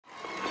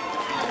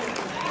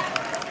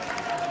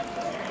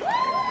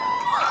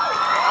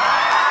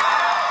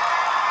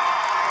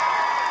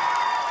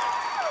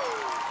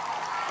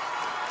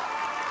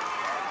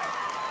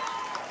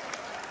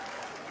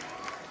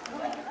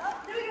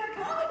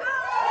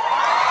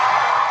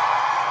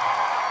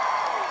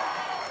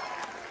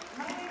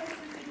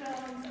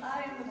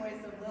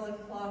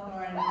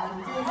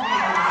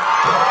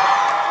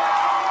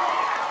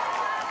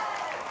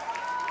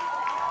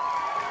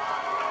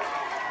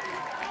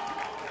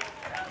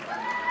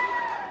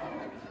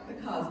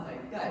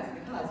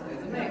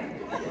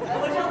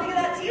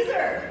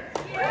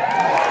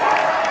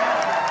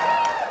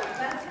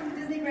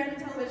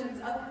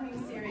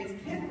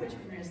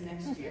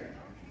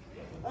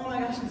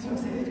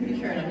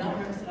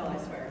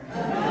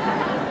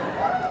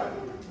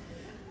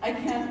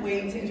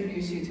can't wait to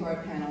introduce you to our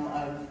panel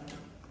of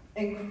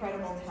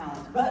incredible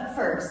talent. But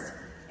first,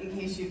 in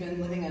case you've been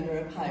living under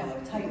a pile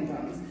of Titan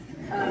drums,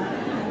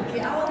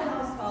 the Owl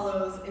House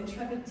follows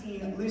intrepid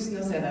teen Luz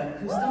Noceda,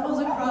 who stumbles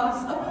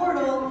across a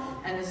portal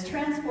and is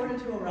transported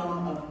to a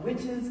realm of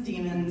witches,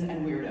 demons,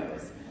 and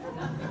weirdos.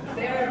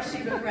 There,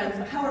 she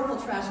befriends powerful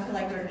trash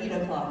collector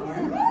Ida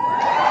Clawhorn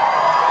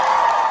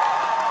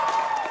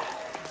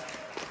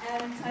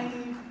and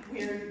tiny,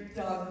 weird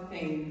dog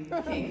thing,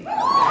 King.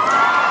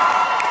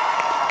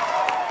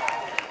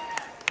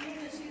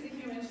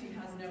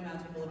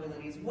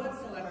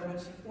 Whatsoever, but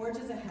she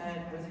forges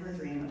ahead with her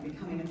dream of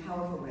becoming a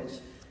powerful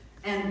witch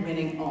and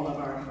winning all of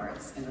our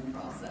hearts in the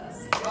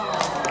process.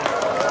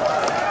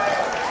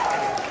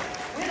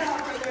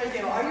 Without further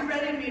ado, are you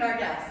ready to meet our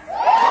guests? I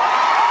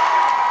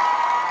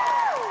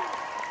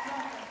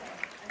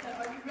said,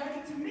 are you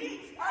ready to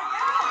meet our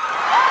guests?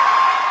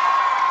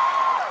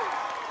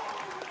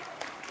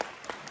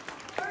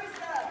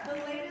 First up, the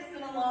latest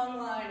in a long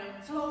line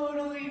of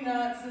totally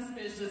not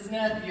suspicious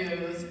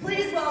nephews.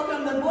 Please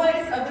welcome the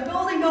voice of the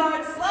Golden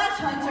Guard /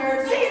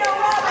 Hunter, Tino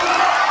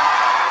Robbins!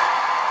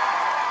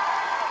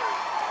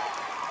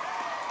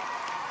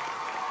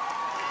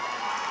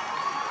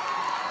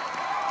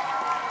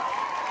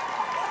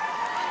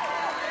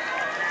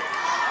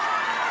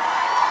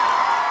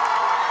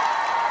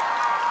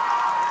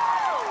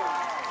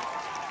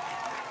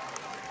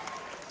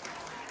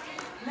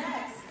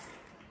 Next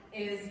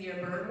is he a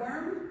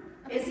birdworm?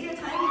 Is he a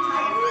tiny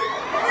titan?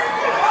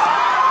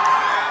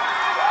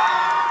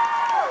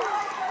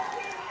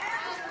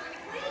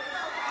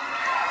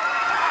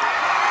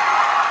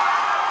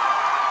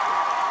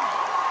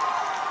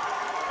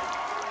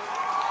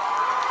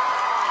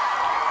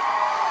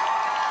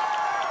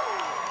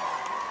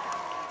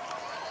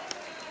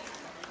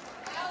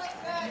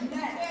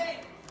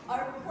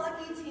 Our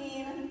plucky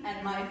teen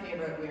and my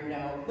favorite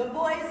weirdo, the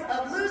voice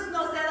of Luz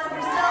Noceda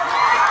herself.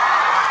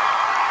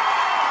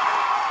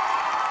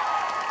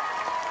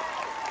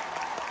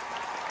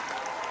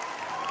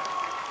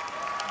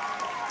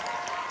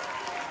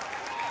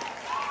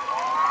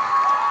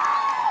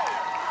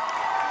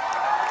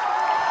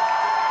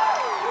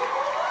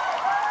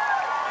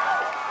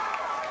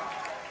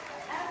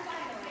 And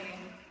finally,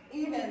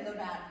 even the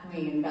Bat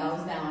Queen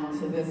bows down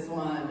to this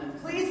one.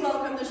 Please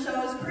welcome the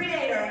show's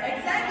creator,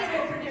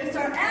 executive producer,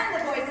 and the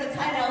voice of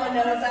Tynella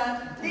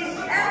Noza, the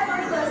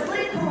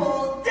effortlessly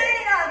cool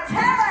Dana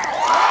Terrace!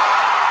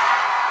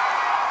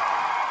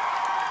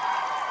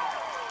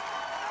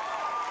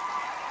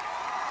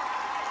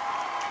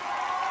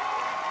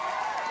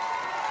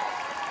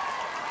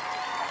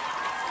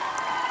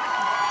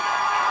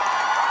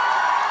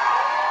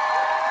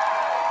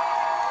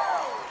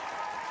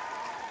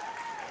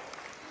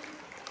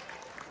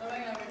 Oh my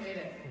God, we made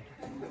it.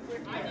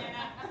 Hi,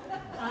 Dana.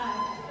 Hi.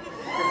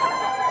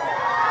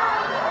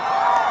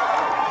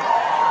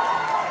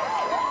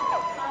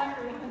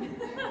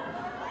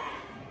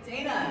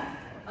 Dana,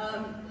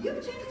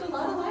 you've changed a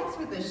lot of lives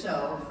with this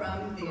show,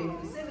 from the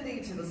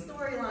inclusivity to the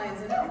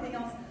storylines and everything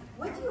else.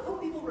 What do you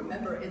hope people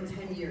remember in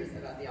 10 years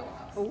about the Owl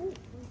House? Oh.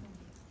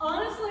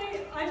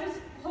 Honestly, I just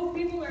hope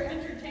people are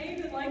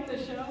entertained and like the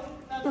show.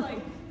 That's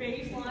like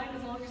baseline,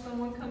 as long as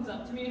someone comes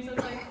up to me and says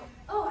like,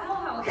 oh, Owl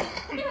House,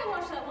 yeah, I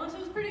watched that once, it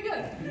was pretty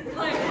good.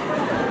 Like,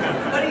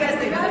 what do you guys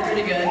think? That's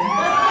pretty good.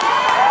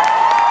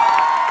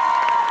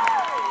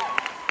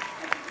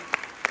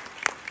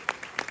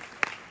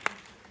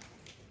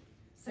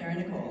 Sarah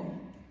Nicole.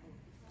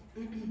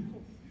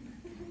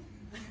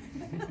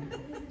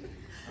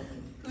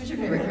 Who's your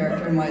favorite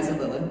character and why is it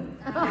Lilith?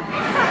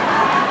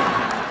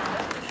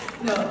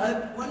 No,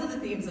 one of the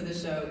themes of the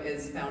show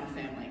is found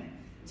family.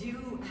 Do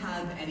you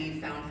have any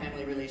found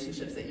family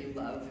relationships that you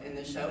love in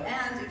the show?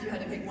 And if you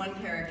had to pick one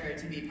character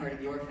to be part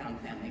of your found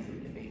family, who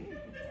would it be?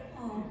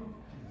 oh.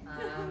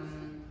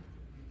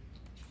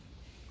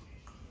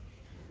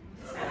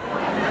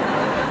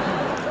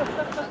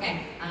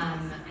 Okay,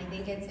 I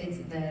think it's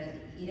the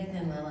Edith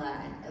and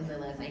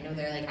Lilith. I know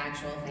they're like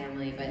actual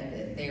family,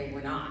 but they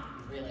were not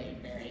really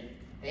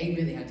they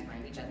really had to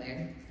find each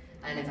other.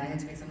 And if I had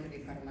to pick someone to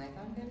be part of my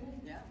found family,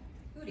 Yeah.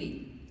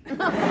 Hootie.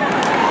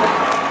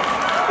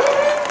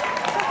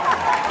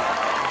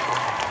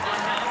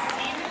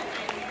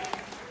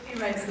 He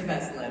writes the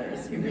best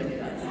letters, he really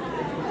does.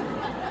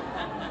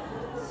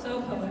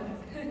 So poetic.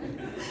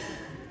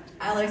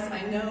 Alex,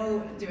 I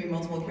know doing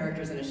multiple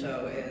characters in a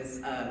show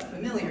is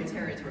familiar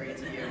territory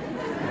to you.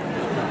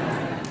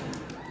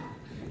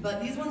 But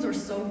these ones are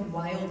so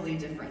wildly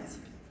different.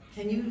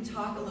 Can you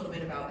talk a little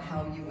bit about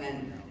how you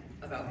went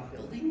about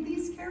building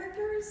these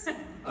characters?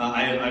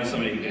 I have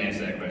somebody who can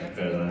answer that question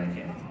better than I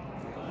can.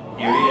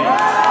 Here he is.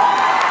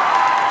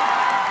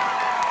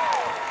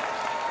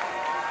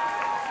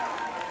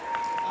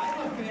 I'm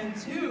a fan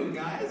too,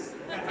 guys.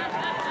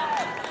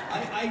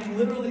 I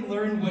literally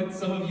learned what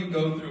some of you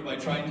go through by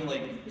trying to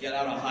like get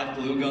out a hot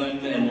glue gun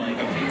and like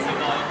a pizza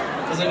bomb.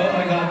 I was like, oh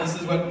my god, this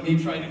is what me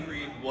trying to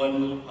create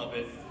one little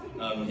puppet.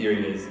 Here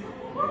he is.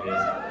 Here he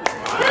is.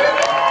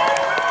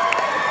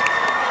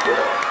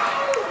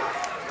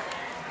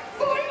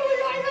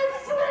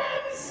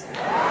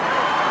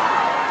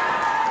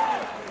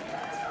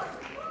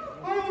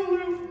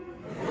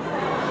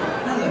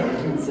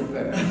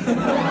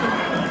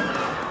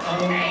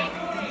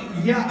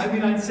 I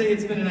mean, I'd say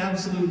it's been an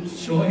absolute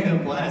joy and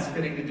a blast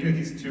getting to do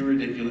these two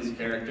ridiculous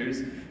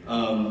characters.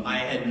 I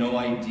had no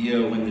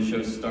idea when the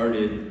show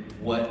started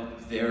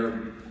what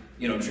their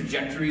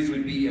trajectories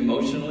would be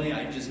emotionally.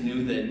 I just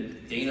knew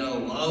that Dana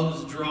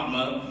loves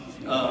drama,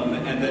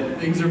 and that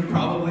things are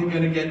probably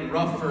going to get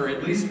rough for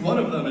at least one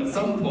of them at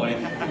some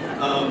point.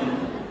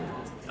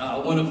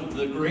 One of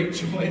the great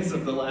joys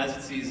of the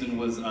last season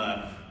was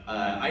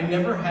I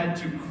never had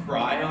to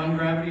cry on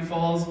Gravity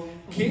Falls.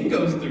 King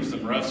goes through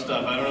some rough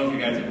stuff. I don't know if you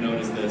guys have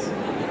noticed this.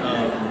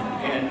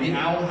 And the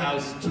Owl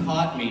House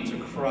taught me to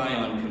cry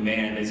on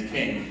command as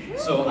King.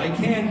 So I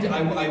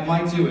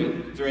might do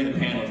it during the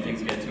panel if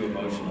things get too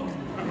emotional.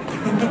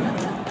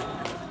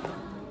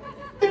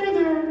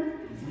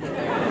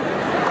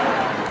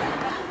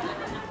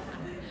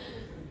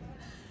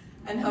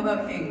 And how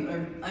about King,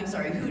 or I'm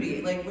sorry,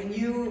 Hootie? Like when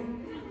you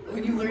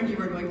learned you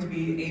were going to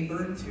be a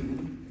bird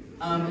tube,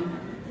 what do you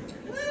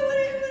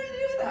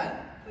do with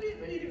that? What do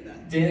you do with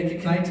that? Dana,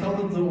 can I tell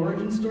the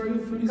origin story of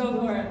Foodie's? Go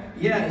for it.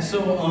 Yeah, so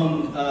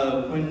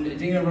when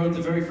Dana wrote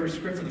the very first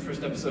script for the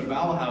first episode of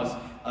Owl House,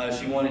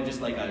 she wanted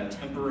just like a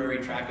temporary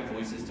track of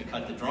voices to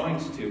cut the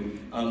drawings to.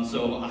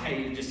 So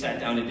I just sat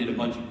down and did a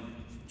bunch of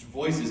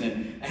voices,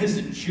 and as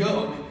a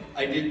joke,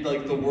 I did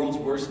like the world's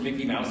worst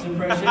Mickey Mouse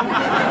impression.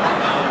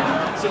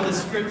 So the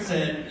script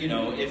said,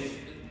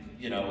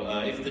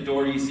 if the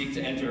door you seek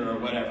to enter or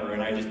whatever,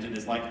 and I just did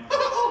this like,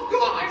 oh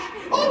gosh,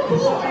 oh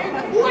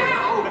boy,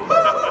 wow.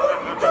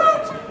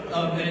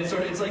 And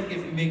it's like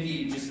if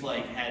Mickey just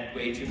like had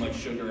way too much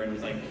sugar and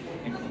was like,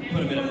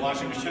 put him in a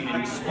washing machine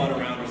and he spun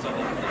around or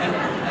something.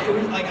 And it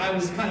was like I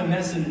was kind of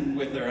messing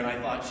with her, and I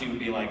thought she would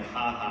be like,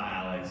 ha ha,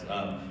 Alex.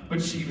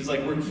 But she was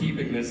like, we're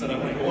keeping this, and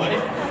I'm like, what?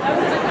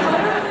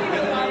 And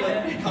then I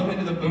like come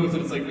into the booth,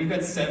 and it's like, we've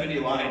got 70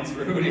 lines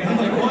for Hootie. I'm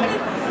like, what?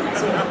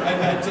 So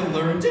I've had to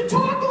learn to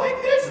talk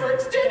like this for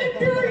extended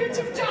periods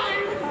of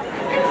time.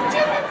 It's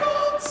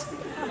difficult,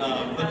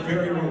 but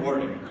very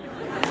rewarding.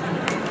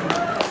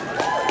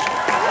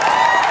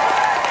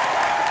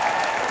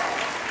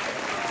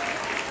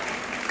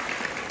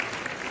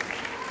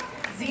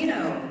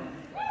 Zeno,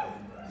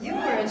 you were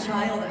a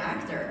child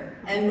actor,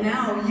 and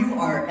now you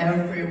are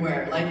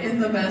everywhere, like in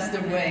the best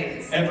of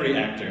ways. Every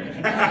actor.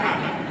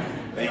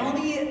 Tell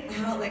me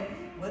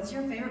what's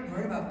your favorite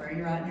part about where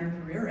you're at in your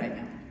career right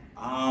now?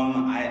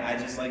 I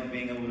just like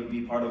being able to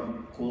be part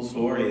of cool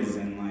stories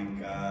and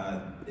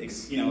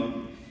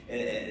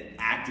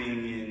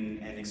acting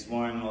and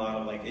exploring a lot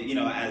of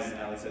as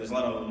Alex said, there's a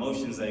lot of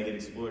emotions that get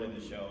explored in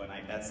the show, and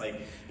that's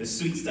like the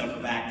sweet stuff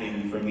of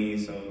acting for me.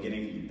 So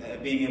being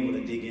able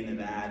to dig into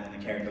that and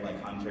a character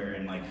like Hunter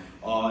and I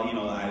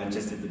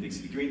just did the Big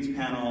City Greens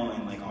panel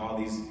and like all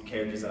these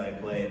characters that I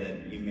play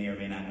that you may or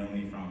may not know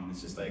me from.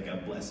 It's just like a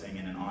blessing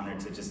and an honor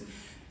to just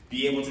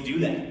be able to do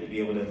that, to be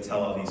able to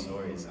tell all these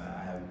stories.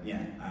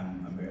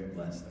 I'm very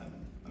blessed.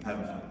 I'm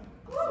having fun.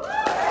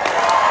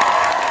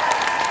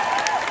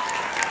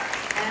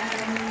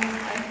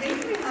 I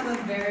think we have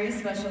a very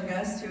special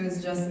guest who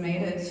has just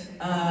made it.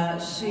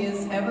 She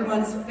is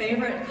everyone's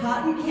favorite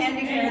cotton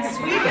candy carrot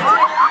sweet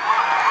potato.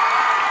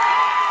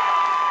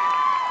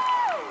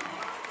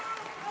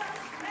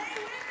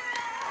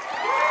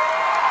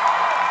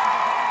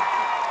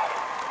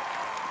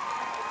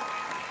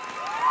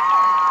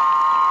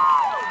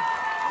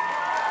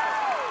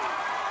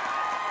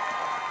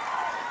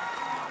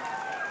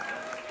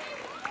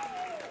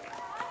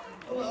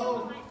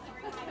 Hello.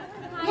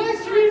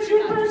 Nice to meet you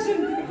in person.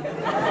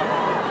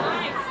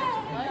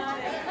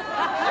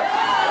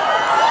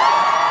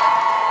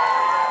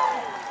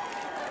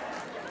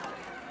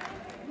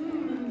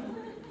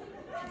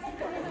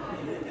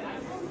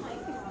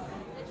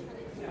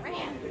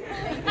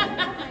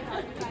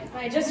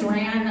 I just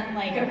ran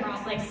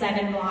across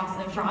 7 blocks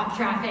of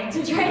traffic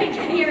to try to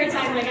get here in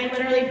time. I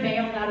literally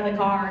bailed out of the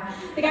car.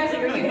 The guy was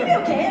like, "Are you gonna be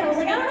okay?" And I was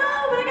like, "I don't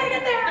know, but I gotta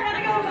get there. I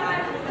gotta go,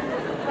 God."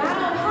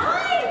 Wow,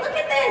 hi, look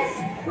at this.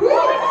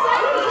 Ooh,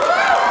 exciting.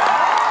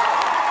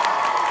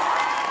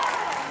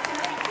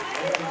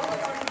 All of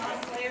our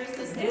cosplayers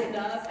to stand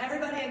up.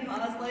 Everybody in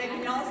cosplay,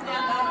 can y'all stand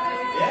up?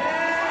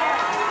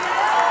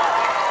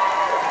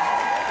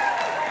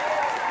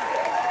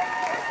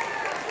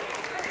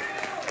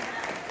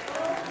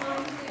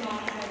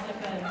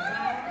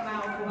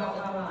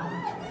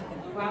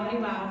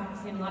 Wow.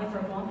 Seeing a lot of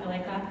purple. I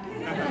like that.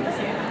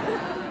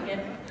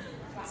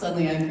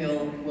 Suddenly I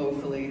feel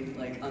woefully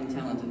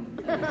untalented.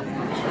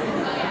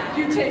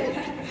 You take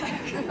that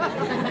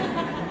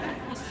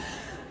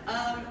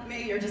back.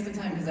 May, you're just in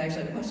time because I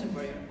actually have a question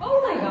for you.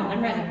 Oh my God,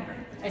 I'm ready.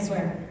 I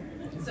swear.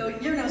 So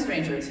you're no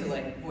stranger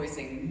to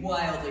voicing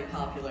wildly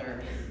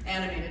popular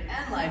animated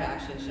and live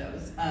action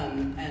shows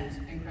and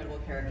incredible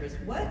characters.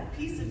 What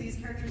piece of these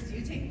characters do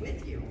you take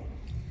with you?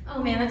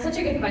 Oh man, that's such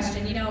a good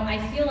question. I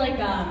feel like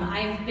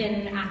I've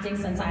been acting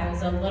since I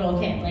was a little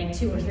kid,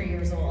 2 or 3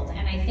 years old,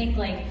 and I think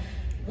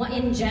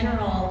in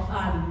general,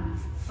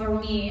 for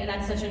me,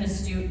 that's such an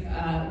astute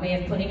way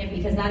of putting it,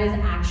 because that is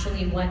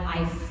actually what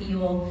I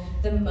feel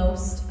the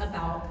most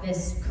about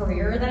this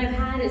career that I've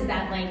had, is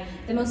that like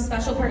the most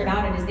special part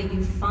about it is that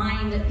you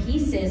find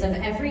pieces of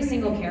every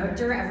single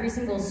character, every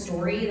single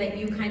story that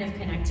you kind of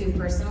connect to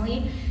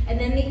personally, and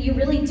then you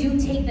really do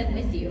take them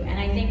with you. And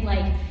I think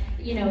like,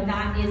 you know,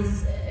 that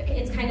is,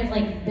 it's kind of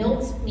like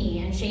built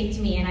me and shaped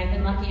me, and I've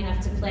been lucky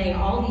enough to play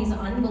all these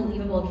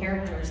unbelievable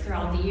characters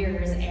throughout the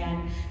years,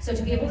 and so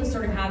to be able to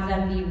sort of have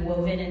them be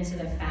woven into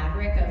the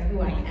fabric of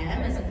who I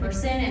am as a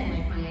person and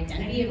like my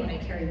identity and what I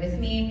carry with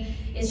me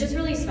is just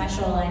really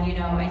special. And you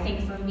know, I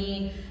think for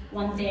me,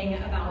 one thing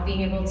about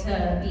being able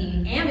to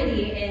be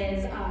Amity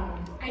is,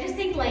 I just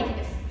think like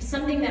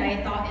something that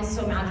I thought is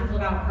so magical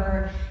about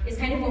her is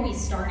kind of when we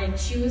started,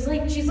 she's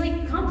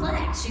like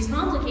complex, she's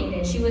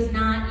complicated. She was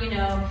not, you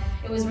know,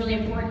 it was really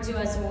important to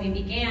us when we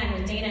began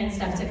with Dana and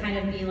stuff to kind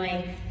of be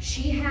like,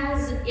 she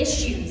has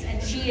issues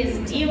and she is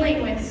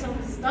dealing with some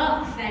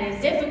stuff that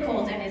is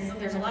difficult, and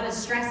there's a lot of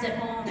stress at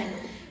home, and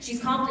she's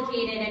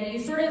complicated, and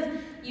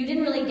you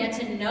didn't really get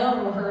to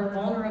know her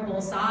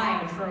vulnerable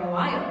side for a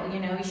while. You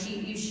know,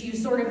 you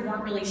sort of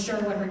weren't really sure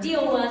what her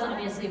deal was.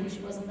 Obviously, she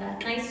wasn't that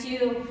nice to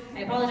you. I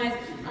apologize.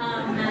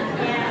 And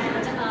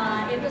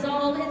it was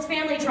it's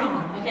family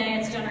trauma, okay?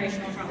 It's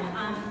generational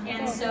trauma.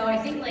 And so I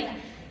think like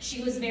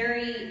she was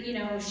very, you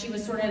know, she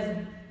was sort of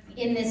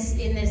in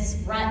this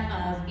rut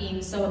of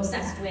being so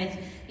obsessed with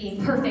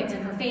being perfect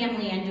in her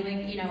family and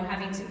doing, you know,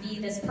 having to be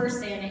this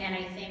person. And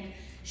I think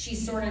she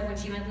sort of, when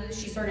she went loose,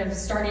 she sort of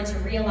started to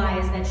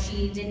realize that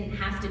she didn't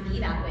have to be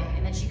that way,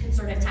 and that she could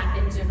sort of tap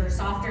into her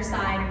softer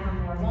side and her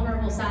more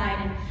vulnerable side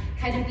and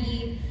kind of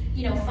be,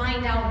 you know,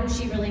 find out who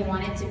she really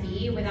wanted to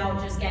be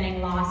without just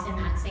getting lost in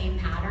that same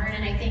pattern.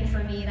 And I think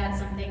for me, that's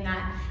something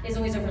that is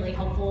always a really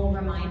helpful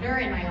reminder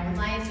in my own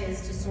life,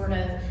 is to sort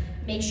of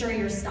make sure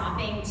you're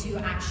stopping to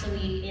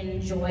actually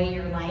enjoy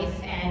your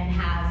life and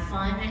have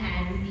fun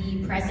and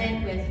be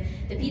present with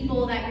the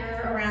people that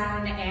you're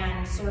around,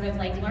 and sort of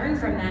like learn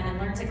from them and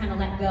learn to kind of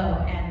let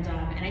go. And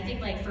I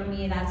think like for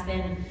me, that's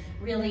been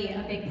really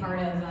a big part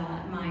of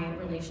my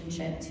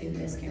relationship to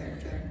this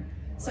character.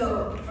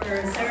 So for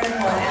Sarah,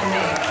 Nicole, and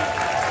May,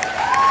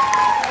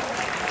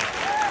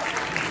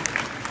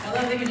 I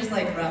love that you just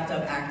like wrapped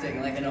up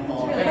acting like in a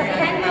whole.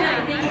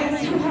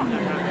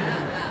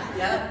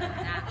 Yep.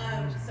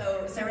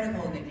 So Sarah,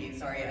 Nicole, and Nycc.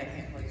 Sorry, I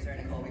can't call you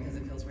Sarah Nicole because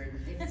it feels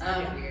weird. It's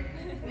weird.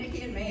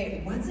 Nycc and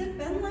May, what's it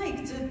been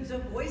like to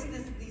voice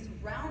these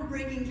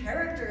groundbreaking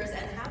characters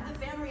and have the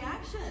fan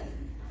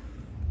reaction?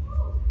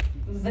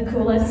 The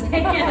coolest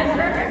thing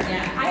ever.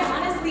 Yeah. I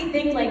honestly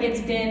think like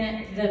it's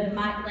been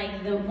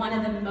one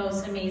of the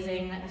most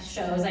amazing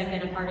shows I've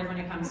been a part of when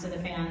it comes to the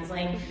fans.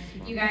 Like,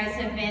 you guys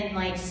have been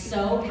like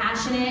so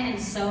passionate and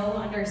so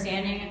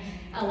understanding,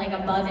 like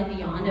above and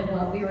beyond of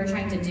what we were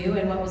trying to do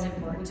and what was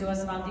important to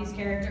us about these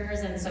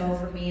characters. And so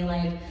for me,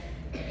 like,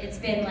 it's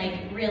been like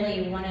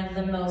really one of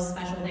the most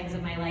special things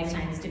of my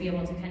lifetime, is to be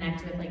able to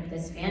connect with like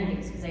this fan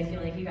base, because I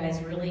feel like you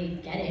guys really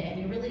get it and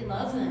you really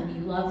love them.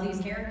 You love these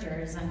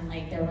characters and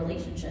like their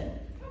relationship.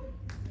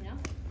 You know?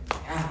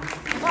 Yeah.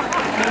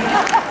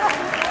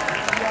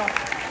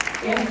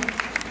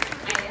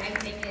 I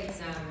think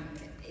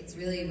it's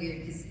really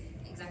weird, because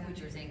exactly what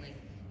you were saying, like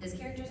this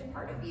character's a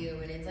part of you,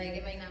 and it's like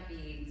it might not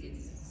be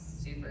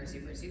super,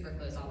 super, super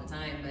close all the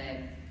time, but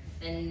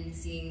then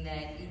seeing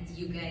that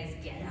you guys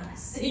get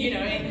us, you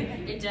know,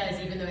 it does,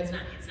 even though it's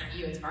not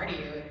you, it's part of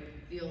you. It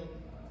feel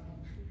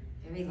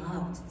very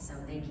loved. So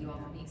thank you all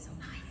for being so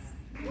nice.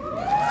 Very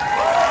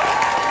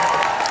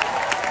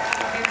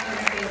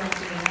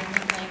lucky. I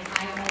think like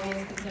I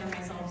always consider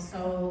myself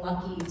so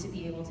lucky to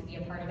be able to be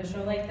a part of a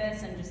show like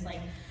this, and just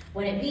like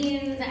what it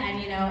means. And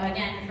you know,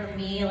 again, for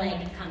me,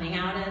 like coming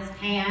out as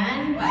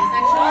pan,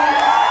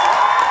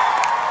 bisexual.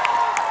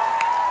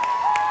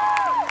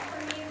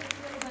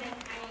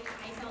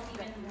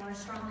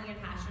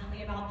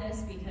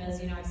 Because,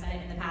 you know, I've said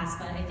it in the past,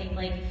 but I think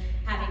like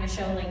having a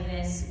show like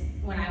this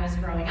when I was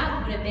growing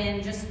up would have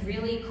been just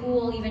really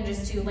cool, even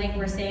just to, like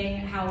we're saying,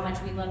 how much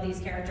we love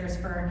these characters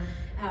for,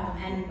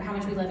 and how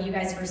much we love you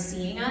guys for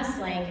seeing us,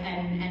 like,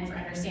 and for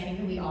understanding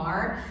who we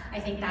are. I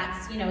think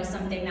that's, you know,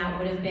 something that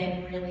would have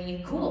been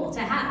really cool to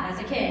have as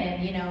a kid,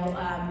 and, you know,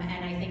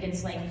 and I think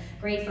it's like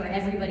great for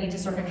everybody to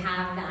sort of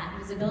have that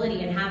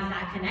visibility and have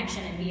that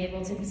connection and be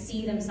able to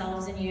see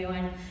themselves in you,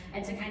 and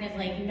to kind of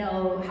like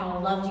know how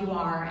loved you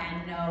are,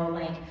 and know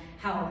like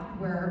how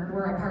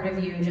we're a part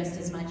of you just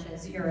as much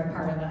as you're a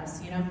part of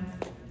us, you know?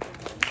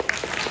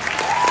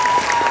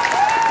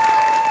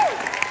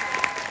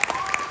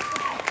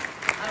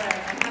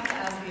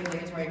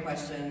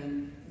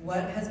 Question,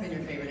 what has been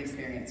your favorite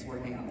experience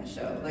working on this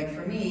show? Like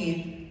for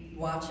me,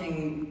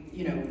 watching,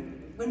 you know,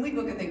 when we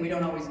book a thing, we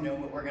don't always know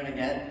what we're gonna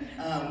get.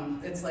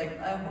 It's like,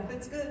 I hope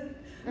it's good.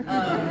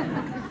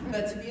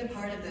 But to be a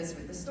part of this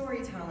with the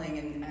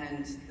storytelling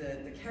and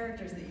the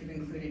characters that you've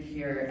included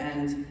here,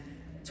 and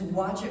to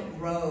watch it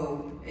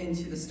grow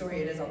into the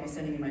story it is. I'll be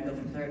sending you my bill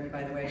from therapy,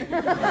 by the way.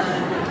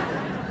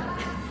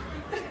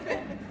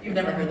 You've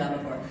never heard that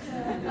before.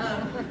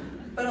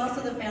 but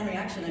also the fan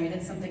reaction. I mean,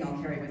 it's something I'll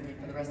carry with me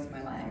for the rest of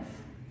my life.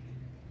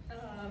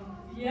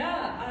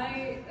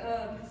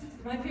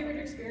 My favorite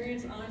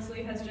experience,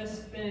 honestly, has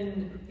just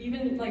been,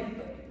 even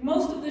like,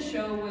 most of the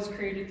show was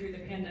created through the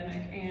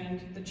pandemic, and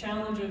the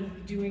challenge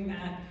of doing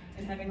that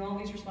and having all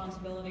these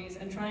responsibilities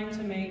and trying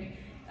to make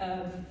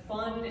a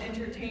fun,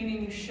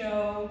 entertaining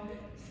show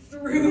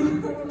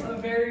through a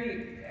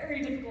very,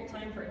 very difficult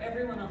time for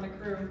everyone on the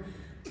crew.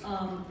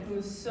 It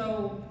was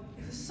so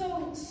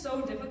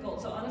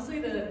difficult. So honestly,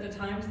 the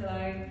times that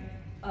I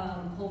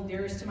hold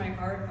dearest to my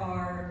heart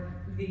are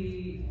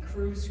the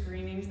crew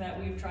screenings that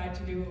we've tried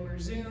to do over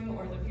Zoom,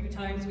 or the few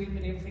times we've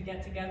been able to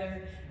get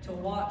together to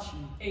watch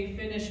a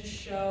finished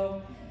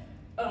show,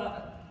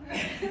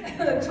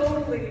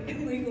 totally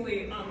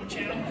illegally on the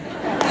channel.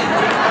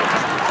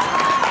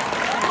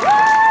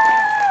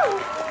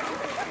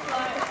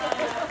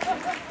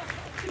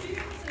 To be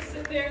able to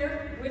sit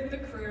there with the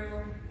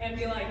crew and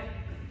be like,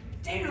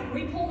 damn,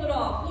 we pulled it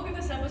off. Look at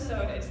this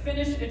episode. It's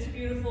finished. It's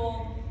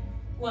beautiful.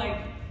 Like,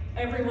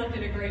 everyone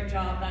did a great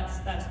job.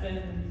 That's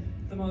been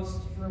the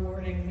most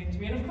rewarding thing to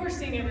me. And of course,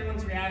 seeing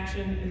everyone's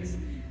reaction is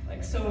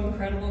like so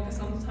incredible, because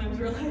sometimes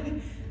we're like,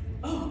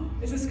 oh,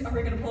 are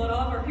we gonna pull it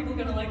off? Are people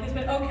gonna like this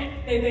bit? Okay,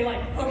 they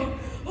like it. Okay,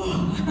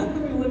 oh,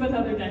 we'll live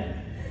another day.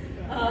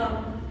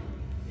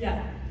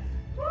 Yeah.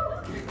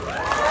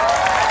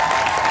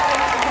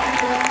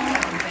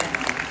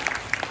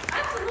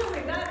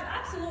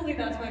 Absolutely,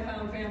 that's my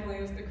found family,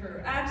 is the crew.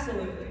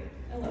 Absolutely.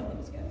 I love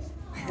those guys.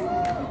 I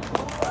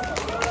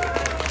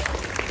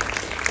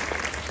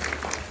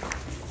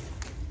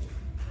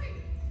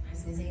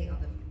was gonna say,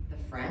 the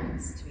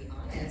friends, to be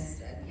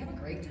honest, we have a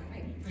great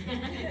time. I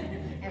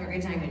have a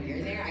great time when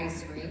you're there. I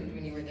screamed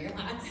when you were there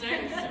last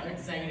night. I'm so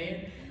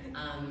excited.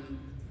 Other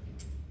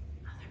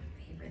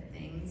favorite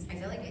things. I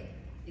feel like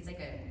it's like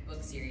a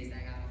book series that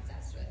I got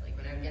obsessed with. Like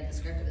when I would get the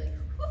script, I'd be like,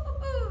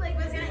 woo, like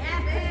what's gonna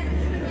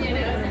happen? You know,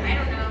 I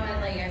don't know,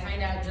 and like I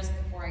find out just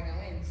before I go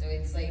in. So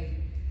it's like, I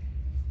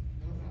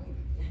don't know,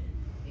 yeah,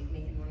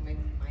 making one of my own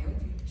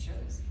favorite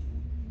shows.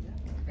 Yeah,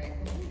 very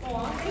cool.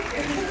 Aw,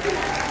 thank you.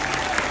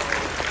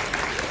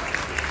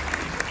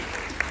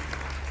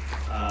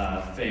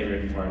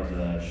 Favorite part of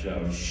the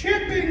show?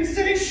 Shipping!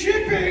 Say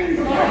shipping!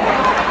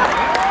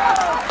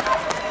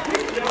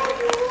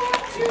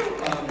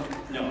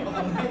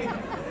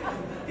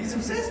 He's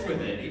obsessed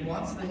with it. He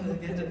wants them to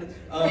get to...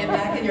 Get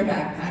back in your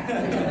backpack.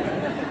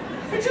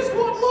 I just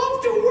want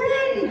love to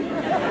win!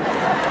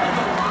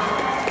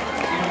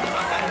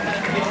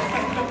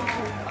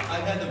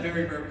 I've had the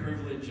very, very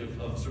privilege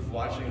of sort of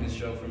watching this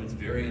show from its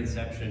very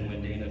inception,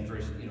 when Dana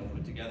first,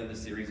 put together the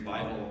series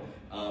Bible,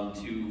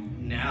 to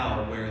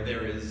now, where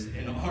there is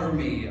an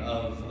army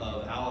of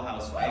Owl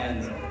House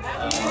fans.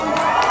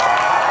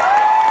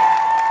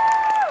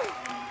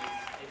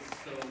 It's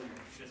so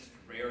just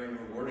rare and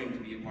rewarding to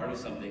be a part of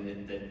something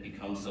that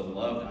becomes so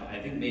loved. I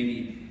think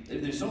maybe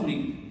there's so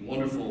many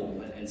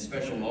wonderful and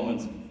special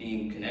moments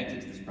being connected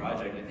to this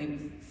project. I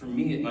think for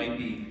me it might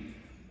be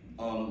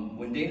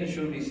when Dana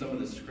showed me some of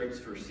the scripts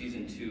for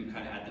season 2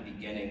 kind of at the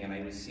beginning, and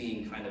I was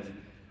seeing kind of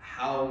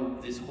how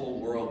this whole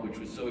world, which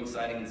was so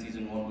exciting in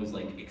season 1, was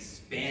like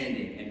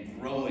expanding and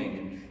growing.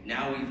 And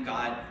now we've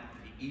got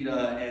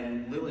Ida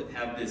and Lilith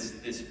have this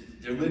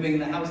they're living in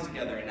the house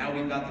together, and now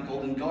we've got the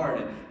Golden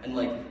Guard, and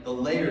like the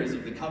layers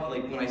of the cup.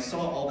 Like when I saw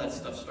all that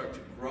stuff start to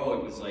grow,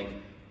 it was like,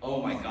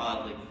 oh my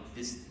God, like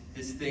this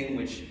thing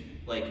which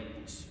like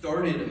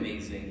started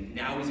amazing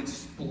now is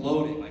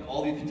exploding. Like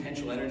all the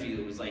potential energy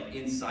that was like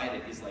inside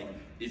it is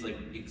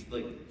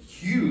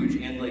huge,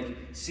 and like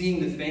seeing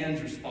the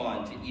fans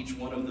respond to each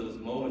one of those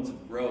moments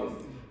of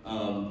growth,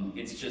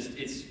 it's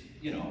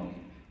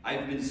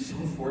I've been so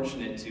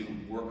fortunate to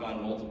work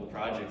on multiple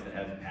projects that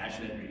have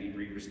passionate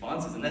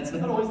responses, and that's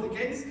not always the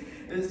case.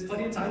 There's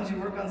plenty of times you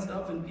work on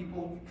stuff and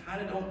people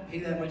kind of don't pay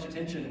that much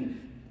attention.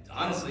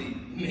 Honestly,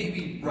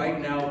 maybe right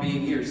now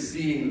being here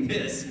seeing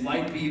this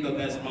might be the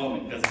best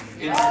moment, because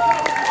it's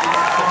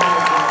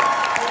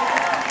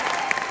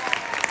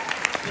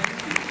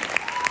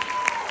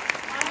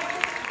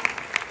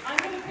I'm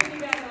going to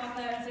piggyback off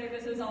that and say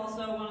this is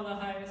also one of the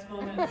highest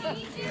moments.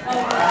 Me too.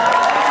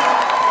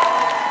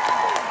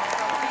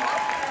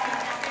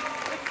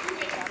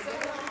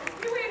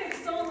 You waited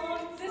so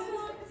long.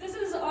 This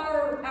is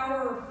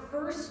our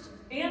first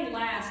and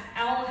last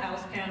Owl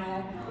House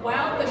panel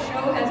while the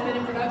show has been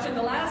in production.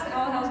 The last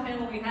Owl House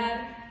panel we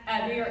had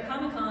at New York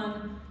Comic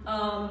Con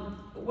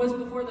was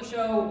before the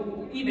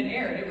show even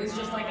aired. It was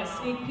just like a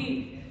sneak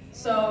peek.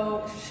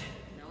 So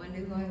No one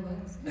knew who I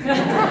was.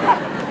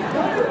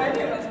 no one knew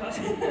any of us was.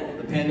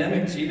 the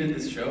pandemic cheated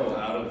this show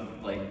out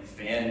of like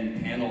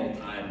fan panel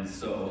time.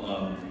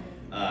 So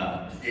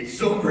it's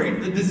so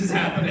great that this is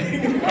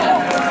happening. Do you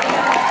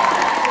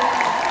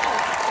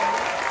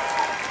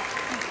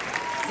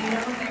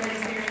have a favorite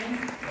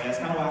experience? Yeah, that's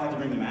kind of why I had to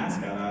bring the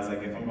mask out. I was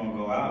like, if I'm gonna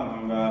go out,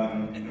 I'm gonna go out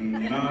in the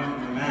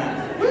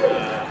mask.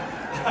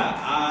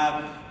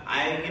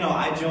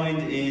 I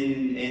joined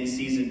in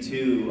season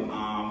 2,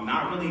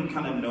 not really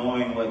kind of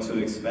knowing what to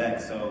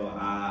expect. So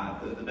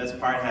the best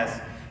part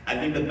has I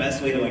think the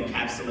best way to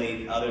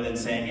encapsulate, other than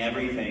saying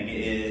everything,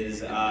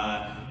 is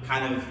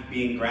kind of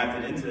being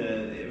grafted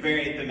into,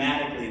 very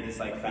thematically, this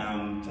like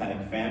found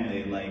type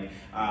family, like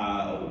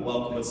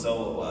welcomed with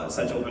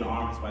such open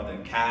arms by the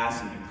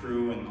cast and the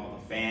crew and all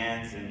the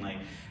fans, and like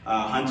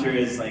Hunter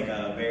is like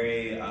a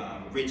very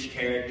rich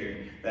character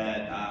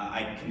that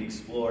I can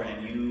explore,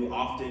 and you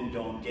often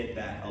don't get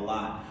that a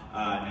lot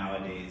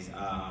nowadays.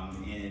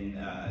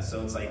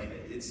 So it's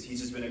like he's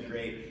just been a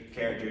great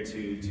character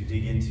to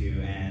dig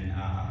into and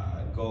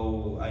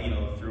go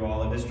through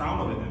all of his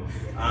trauma with him.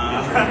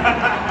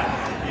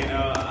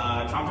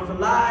 Trauma for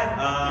life.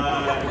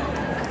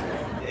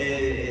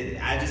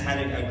 I just had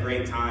a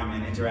great time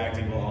in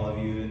interacting with all of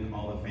you and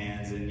all the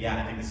fans, and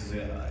yeah, I think this is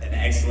an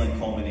excellent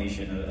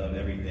culmination of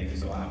everything.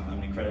 So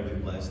I'm incredibly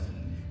blessed,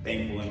 and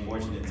thankful, and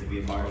fortunate to be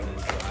a part of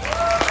this.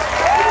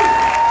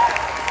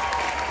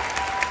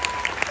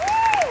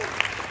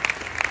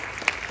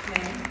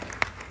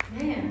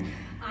 Man,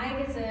 I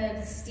get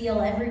to steal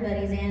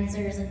everybody's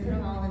answers and put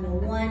them all into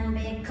one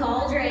big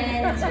cauldron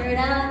and stir it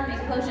up, make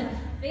a potion.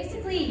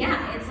 Basically,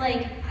 yeah, it's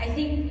like, I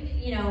think,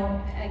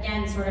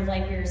 again, sort of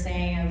like we were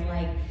saying, of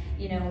like,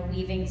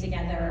 weaving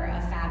together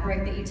a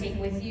fabric that you take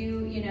with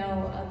you,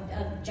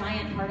 a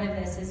giant part of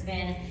this has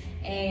been,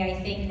 I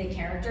think the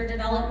character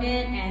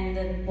development and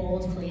the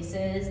bold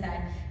places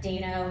that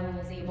Dana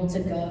was able to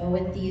go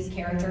with these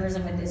characters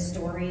and with this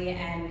story,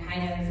 and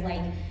kind of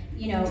like,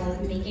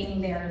 making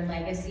their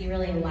legacy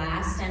really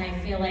last. And I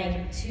feel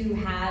like to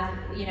have,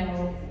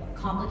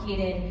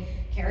 complicated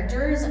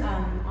characters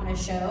on a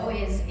show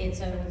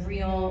it's a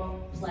real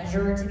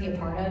pleasure to be a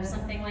part of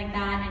something like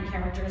that, and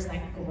characters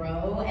that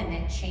grow and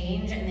that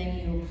change, and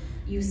then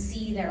you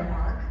see their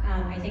arc.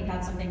 I think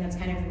that's something that's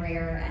kind of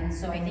rare, and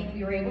so I think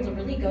we were able to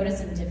really go to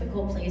some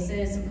difficult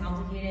places, some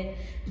complicated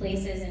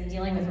places, and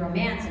dealing with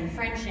romance and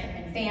friendship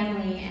and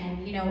family, and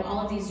all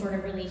of these sort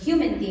of really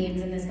human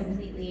themes in this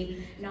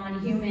completely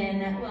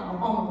non-human, well,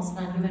 almost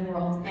non-human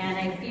world. And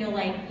I feel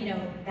like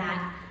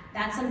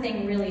that's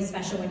something really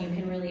special when you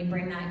can really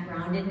bring that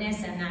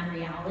groundedness and that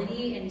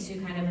reality into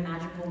kind of a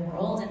magical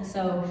world. And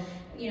so,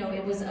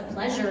 it was a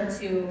pleasure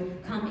to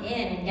come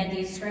in and get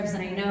these scripts.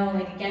 And I know,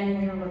 like, again,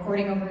 when we were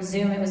recording over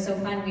Zoom, it was so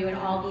fun. We would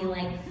all be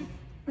like,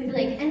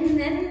 and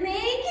then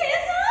they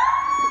kiss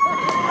up!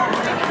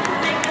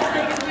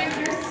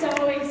 We were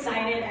so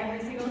excited every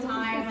single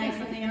time, like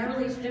something in our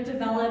relationship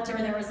developed, or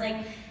there was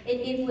like,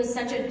 it was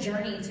such a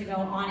journey to go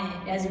on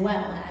it as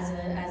well as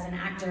an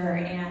actor,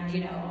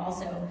 and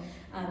also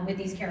with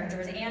these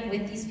characters and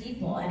with these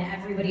people and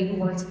everybody who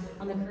worked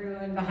on the crew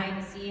and behind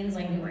the scenes,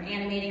 like we were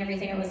animating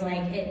everything. It was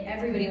like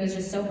everybody was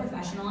just so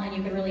professional, and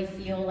you could really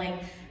feel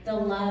like the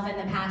love and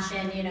the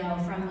passion,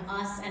 from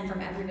us and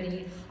from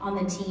everybody on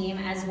the team,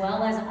 as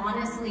well as,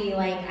 honestly,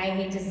 like, I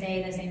hate to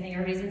say the same thing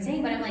everybody's been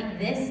saying, but I'm like,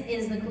 this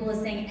is the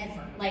coolest thing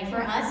ever. Like,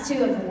 for us to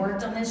have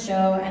worked on this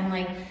show and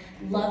like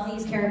love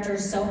these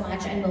characters so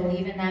much and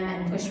believe in them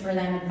and push for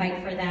them and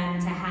fight for them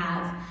to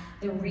have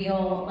the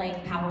real,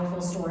 like,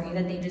 powerful story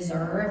that they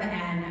deserve,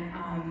 and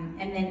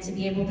then to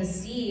be able to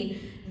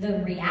see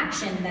the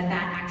reaction that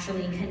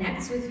actually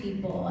connects with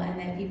people, and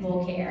that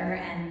people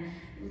care and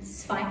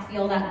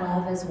feel that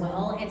love as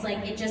well. It's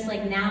like, it just,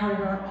 like, now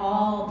we're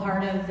all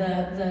part of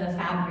the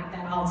fabric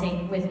that I'll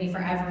take with me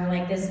forever.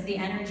 Like, the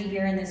energy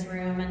here in this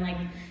room, and like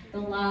the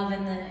love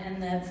and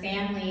the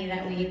family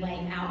that we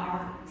like now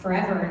are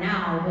forever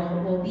now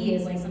will be,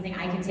 is like something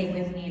I can take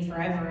with me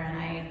forever. And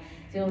I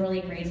feel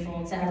really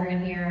grateful to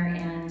everyone here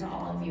and to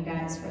all of you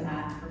guys for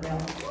that, for real.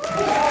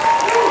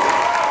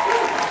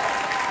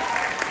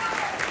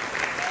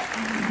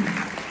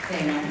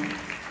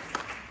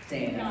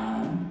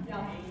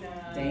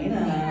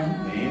 Dana.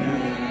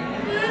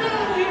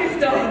 Please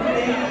don't.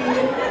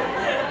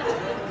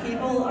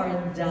 People are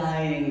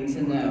dying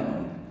to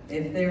know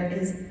if there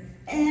is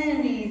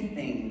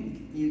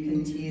anything you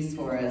can tease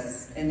for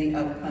us in the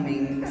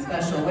upcoming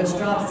special, which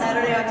drops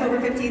Saturday, October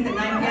 15th at 9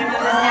 p.m.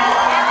 on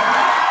this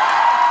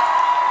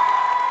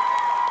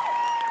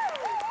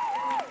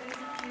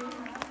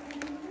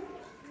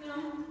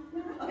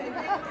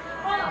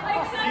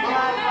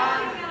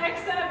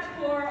Except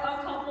for a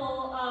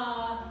couple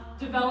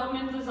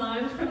development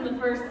designs from the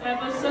first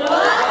episode.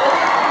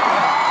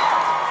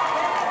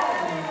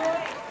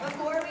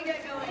 Before we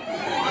get going.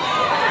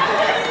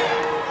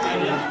 I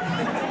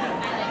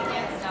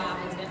can't stop.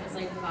 It's been this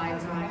like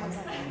 5 times.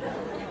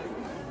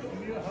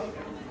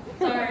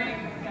 Sorry,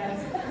 guys.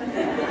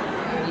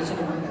 You should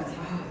have worked that.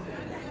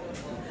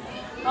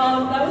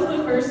 That was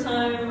the first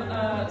time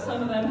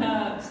some of them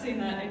have seen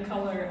that in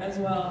color as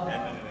well.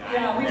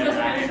 Yeah, we just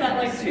finished that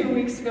like 2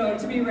 weeks ago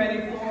to be ready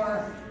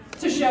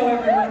to show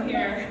everyone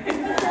here.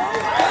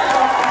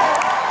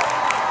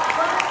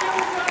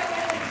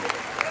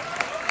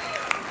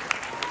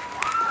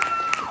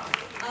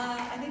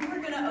 I think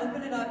we're gonna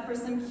open it up for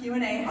some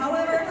Q&A.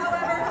 However,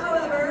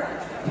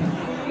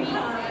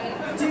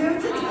 due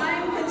to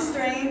time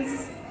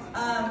constraints,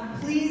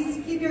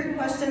 please keep your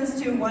questions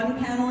to one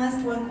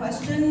panelist, one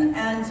question,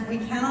 and we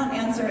cannot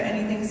answer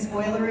anything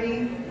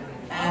spoilery.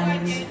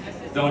 And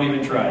Don't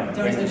even try.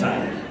 Waste of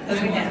time.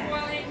 Because we can.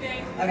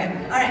 Okay,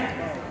 all right.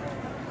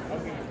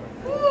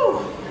 Woo.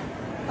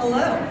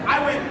 Hello.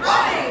 I went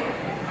Hi.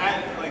 I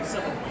had like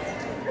several.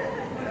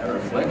 A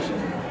reflection.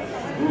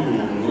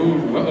 Ooh,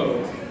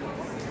 whoa.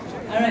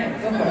 All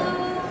right, go for it.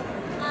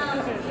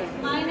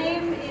 Hello, my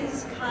name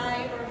is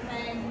Kai or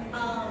Fang.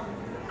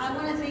 I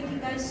want to thank you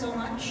guys so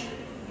much.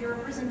 Your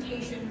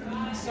presentation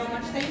means so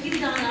much. Thank you,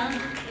 Donna.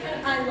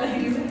 I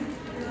love you.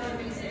 You're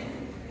amazing.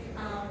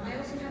 I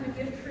also have a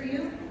gift for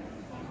you.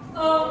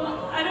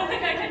 I don't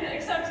think I can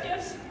accept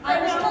gifts.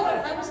 I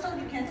was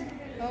told you can.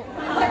 Oh.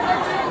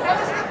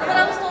 But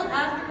I was told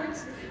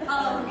afterwards.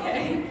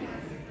 Okay.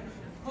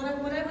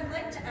 What I would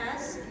like to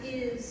ask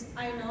is,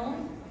 I know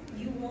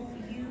you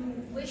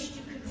wished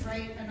you could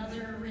write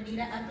another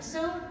Renita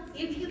episode.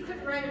 If you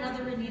could write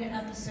another Renita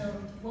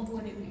episode, what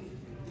would it be?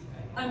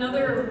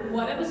 Another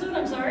what episode?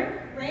 I'm sorry?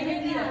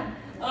 Renita.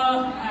 I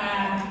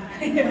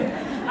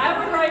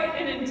would write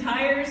an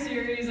entire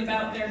series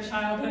about their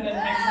childhood at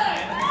Nycc.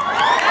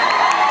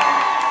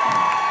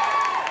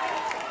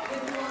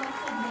 With lots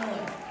of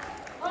Lilith.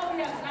 Oh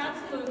yes,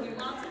 absolutely.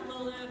 Lots of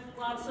Lilith,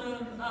 lots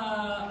of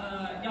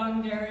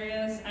young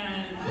Darius,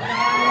 and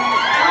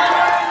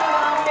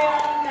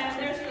and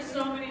there's just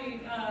so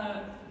many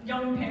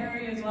young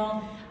Perry as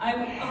well.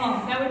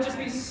 That would just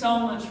be so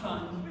much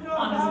fun,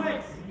 honestly.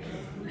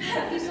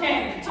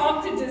 Hey,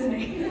 talk to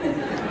Disney.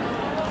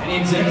 Any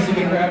execs in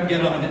the crowd,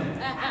 get on it.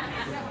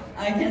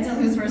 I can't tell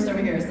who's first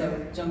over here,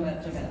 so jump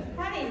in.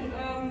 Hi.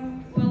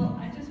 Well,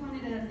 I just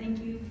wanted to thank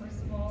you,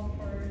 first of all,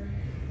 for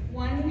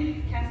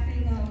one,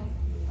 casting a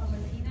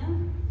Latina,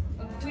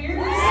 a queer.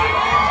 And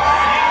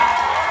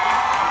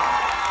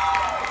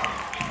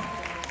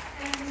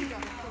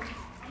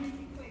I'll make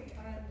it quick.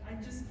 I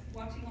just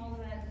watching all of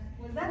that.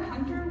 Was that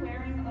Hunter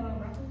wearing a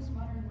Ruffles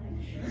Modern Life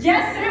shirt?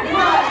 Yes, it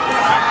was.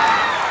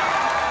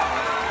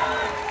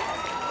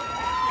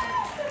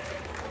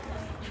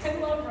 I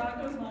love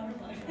Rocco's Modern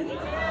Life. Thank you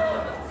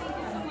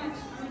so much.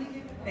 I'm gonna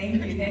give it. Thank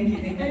you.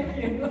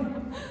 Thank you.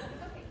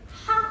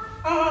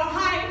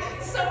 Hi.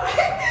 So,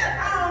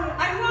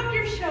 I love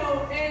your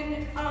show,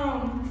 and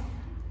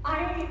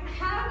I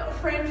have a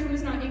friend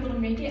who's not able to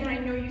make it, and I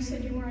know you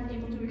said you weren't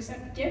able to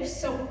accept gifts.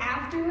 So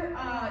after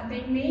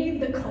they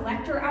made the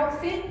collector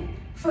outfit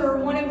for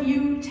one of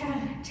you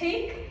to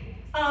take,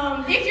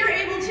 if you're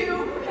able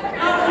to,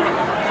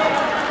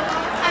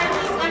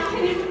 I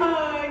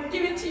can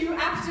give it to you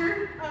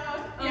after.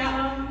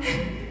 Yeah.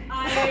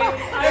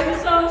 I'm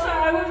so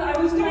sorry. I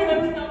was told I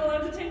was not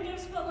allowed to take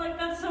gifts, but like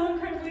that's so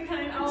incredibly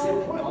kind. I'll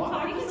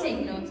talk You to can some-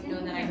 take notes,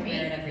 know that I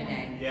wear it every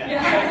day.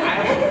 Yeah,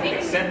 I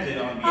accept it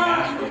on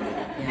behalf of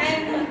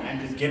And and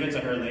just give it to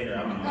her later.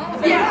 I don't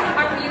know. Yeah,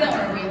 are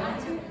we allowed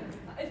to?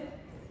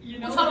 You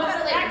know We'll talk what?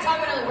 about it later. Talk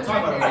about it later. We'll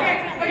talk about it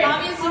later. Okay.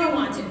 Obviously we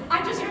want to.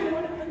 I just have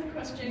one other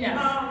question. Yes.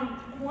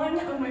 One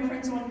of my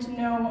friends wanted to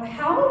know,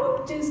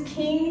 how does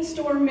King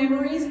store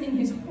memories in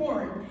his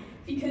horn?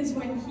 Because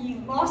when he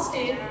lost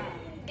it,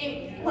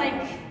 it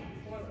like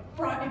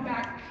brought it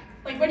back.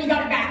 Like when he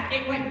got it back,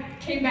 it like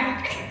came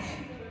back.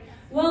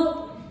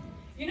 Well,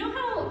 you know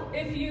how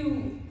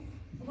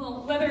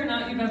whether or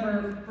not you've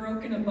ever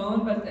broken a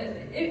bone, but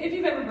if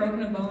you've ever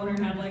broken a bone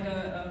or had like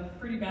a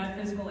pretty bad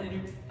physical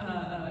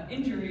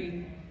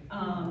injury,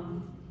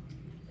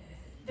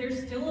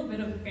 there's still a bit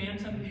of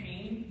phantom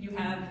pain you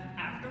have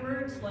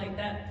afterwards. Like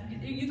that,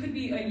 you could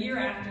be a year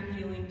after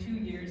healing, 2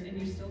 years, and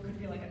you still could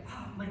feel like,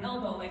 my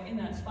elbow, like in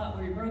that spot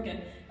where you broke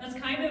it. That's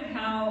kind of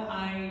how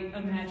I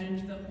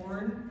imagined the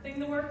horn thing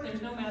to work.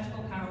 There's no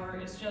magical power.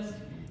 It's just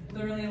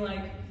literally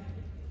like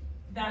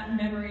that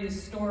memory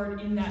is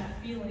stored in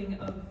that feeling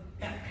of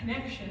that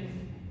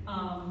connection.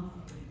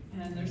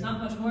 And there's not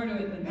much more to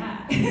it than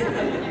that.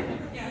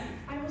 Yeah,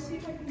 I will see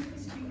if I can do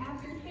this to you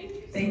after. Thank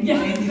you. Thank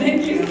you.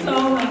 Thank you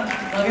so much.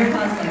 Love your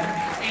cosplay.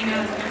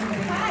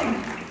 Hi.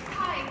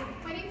 Hi,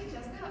 my name is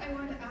Jessica. I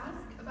wanted to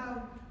ask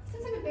about,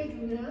 since I'm a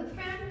big Lilith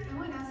fan, I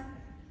want to ask,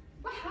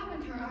 what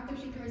happened to her after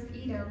she cursed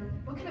Ida?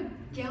 What kind of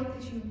guilt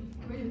did she get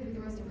rid of through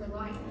the rest of her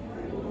life?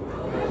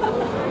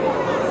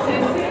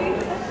 Sissy,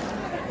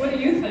 what do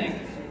you think?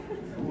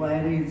 Why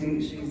do you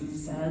think she's a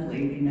sad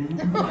lady now?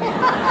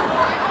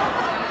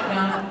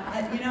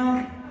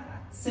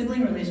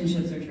 Sibling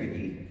relationships are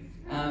tricky.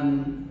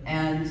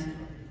 And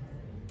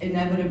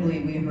inevitably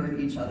we hurt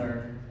each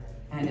other,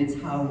 and it's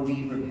how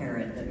we repair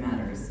it that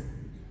matters.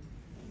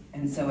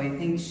 And so I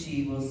think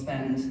she will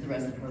spend the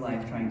rest of her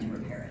life trying to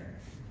repair it.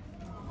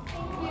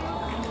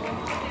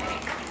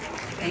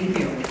 Thank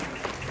you.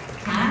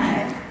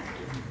 Hi.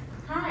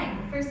 Hi.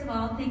 First of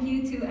all, thank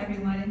you to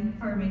everyone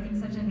for making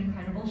such an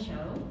incredible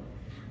show.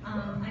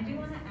 I do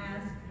want to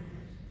ask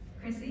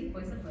Chrissy,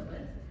 voice of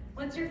Lilith,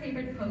 what's your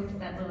favorite quote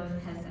that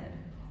Lilith has said?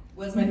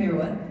 What's my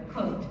favorite what?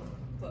 Quote.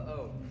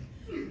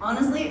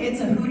 Honestly, it's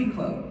a Hootie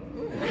quote.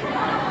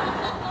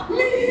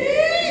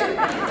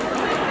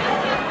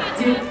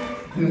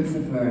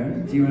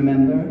 Lucifer, do you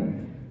remember?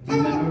 Do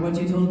you remember what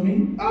you told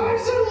me? Oh, I've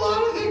said a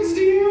lot of things to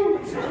you.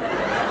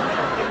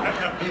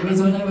 It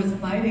was when I was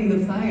fighting the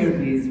fire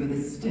beast with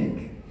a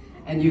stick,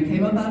 and you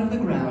came up out of the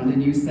ground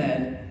and you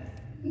said,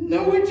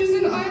 No witch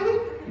is an island?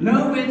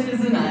 No witch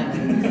is an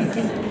island.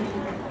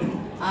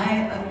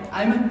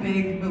 I'm a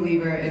big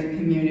believer in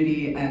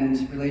community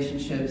and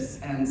relationships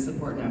and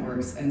support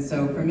networks, and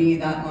so for me,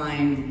 that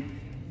line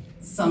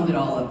summed it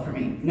all up for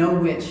me. No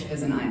witch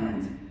is an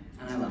island,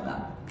 and I love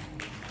that.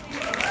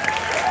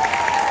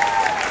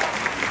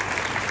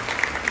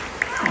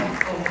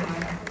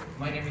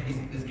 My name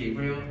is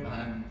Gabriel.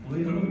 I'm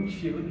literally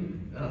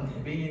chilling,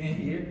 being in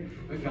here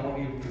with all of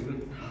you.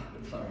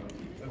 Sorry,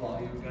 with all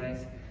of you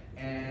guys.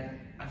 And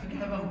I think I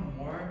have a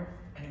more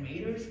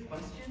animators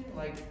question.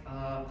 Like,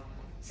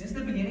 since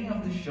the beginning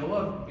of the show,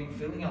 I've been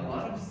feeling a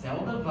lot of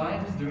Zelda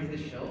vibes during the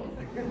show.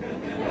 I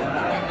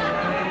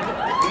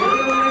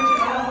really wanted to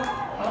know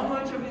how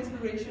much of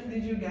inspiration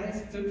did you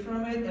guys took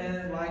from it,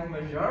 and like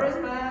Majora's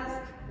Mask,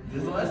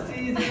 this last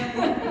season,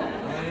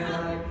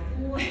 and like.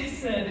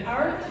 Listen,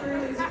 our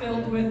crew is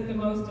filled with the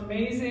most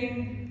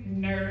amazing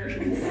nerds.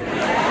 And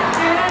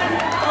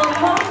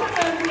most of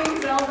them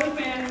being Zelda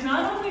fans.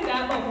 Not only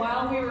that, but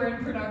while we were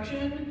in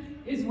production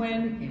is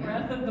when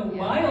Breath of the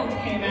Wild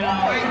came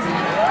out.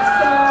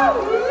 So,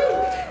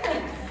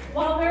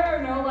 while there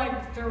are no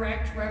like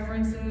direct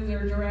references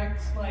or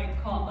direct like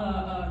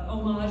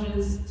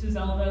homages to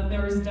Zelda,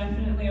 there was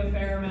definitely a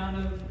fair amount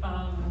of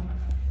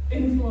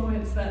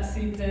influence that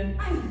seeped in.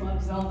 I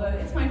love Zelda.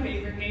 It's my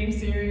favorite game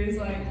series.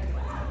 Like,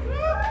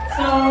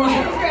 so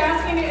if you're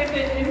asking if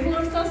it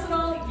influenced us at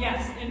all,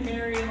 yes, in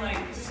very like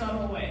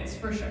subtle ways,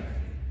 for sure.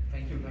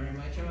 Thank you very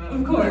much.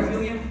 I'm of course. a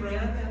Brazilian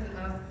friend, and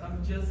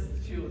I'm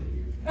just chilled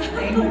here.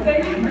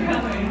 Thank you for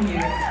coming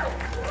here.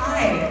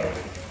 Hi.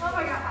 Oh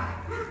my God, hi.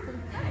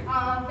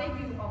 Thank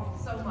you all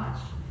so much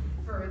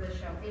for the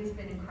show. It's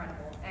been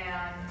incredible,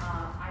 and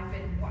I've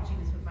been watching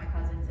this with my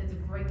cousins. It's a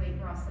great way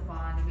for us to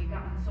bond, and we've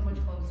gotten so much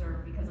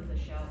closer because of the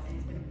show, and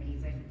it's been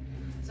amazing.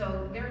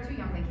 So they're too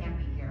young; they can't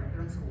be here.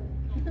 They're in school,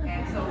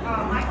 and so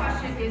my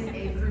question is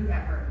a group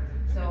effort.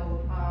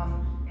 So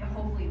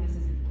hopefully this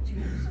isn't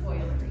too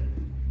spoilery.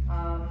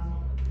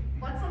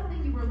 What's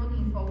something you were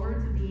looking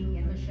forward to being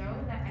in the show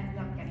that ended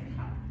up getting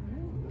cut?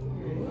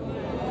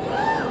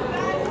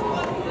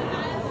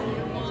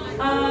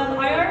 I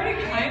already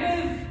kind of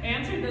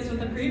answered this with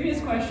the previous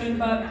question,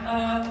 but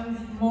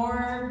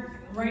more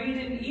Rain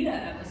and Ida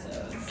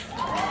episodes.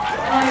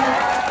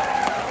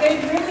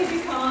 They've really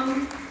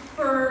become,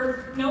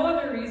 for no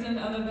other reason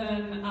other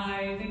than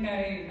I think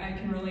I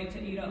can relate to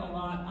Ida a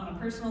lot on a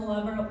personal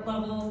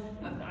level.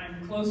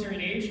 I'm closer in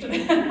age to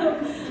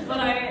them, but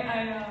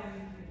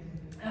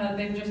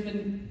they've just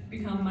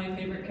become my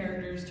favorite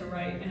characters to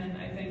write, and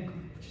I think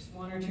just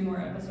one or two more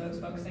episodes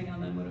focusing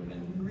on them would have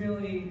been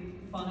really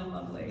fun and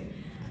lovely.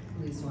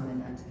 Luz wanted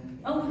that too.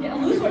 Oh yeah,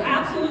 Luz would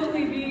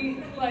absolutely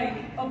be like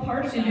a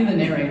part of that. She'd be the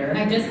narrator.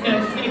 I just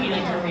know it's gonna be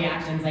like her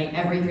reactions. Like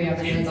every 3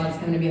 episodes, I'm just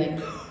gonna be like.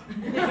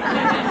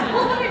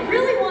 Well, what I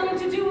really wanted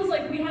to do was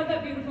like we had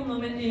that beautiful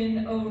moment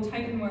in Oh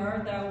Titan, Where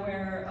Art Thou,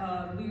 where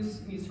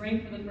Luz meets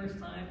Rain for the first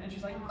time, and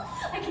she's like,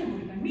 I can't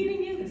believe I'm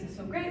meeting you. This is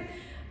so great.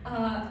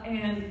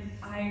 And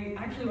I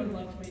actually would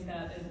love to make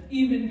that an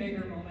even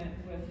bigger moment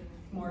with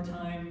more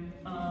time.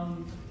 I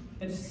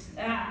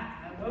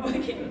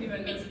can't believe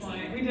at this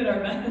point. We did our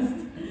best.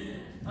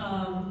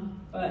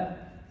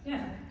 But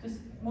yeah, just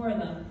more of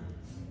them.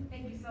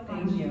 Thank you so much.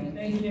 Thank you.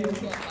 Thank you.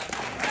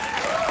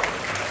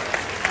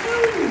 My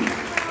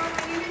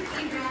name is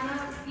Adriana.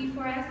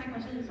 Before I ask my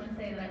question, I just want to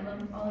say that I love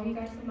all of you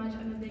guys so much.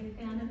 I'm a big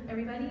fan of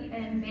everybody,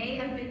 and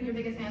May, I've been your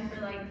biggest fan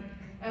for like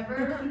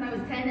ever since I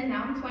was 10, and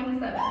now I'm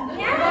 27.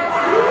 Yes!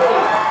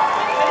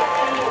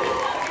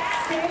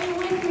 Stay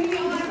with me. Okay,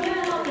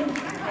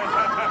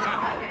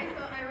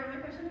 so I wrote my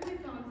question on my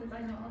phone since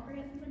I know I'll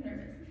forget since I'm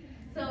nervous.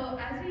 So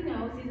as we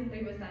know, season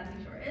 3 was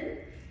sadly shortened.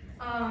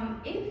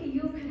 If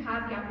you could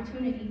have the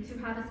opportunity to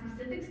have a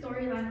specific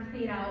storyline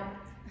played out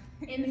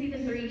in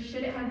season 3,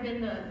 should it have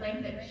been the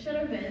length it should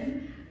have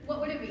been, what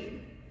would it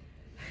be?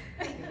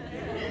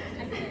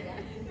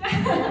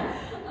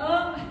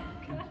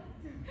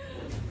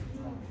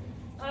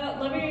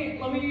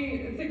 Let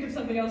me think of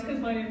something else because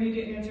my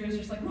immediate answer is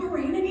just like more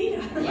Rain and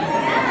Ida.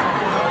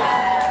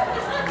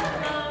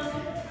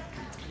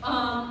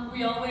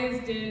 We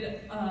always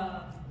did.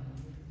 Oh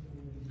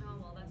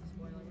well, that's a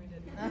spoiler. We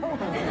did.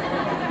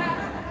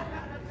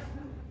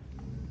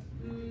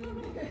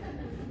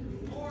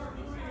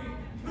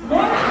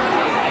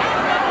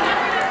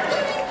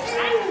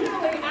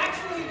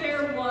 Actually,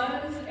 there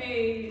was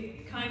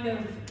a kind of,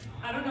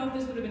 I don't know if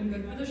this would have been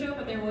good for the show,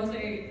 but there was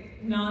a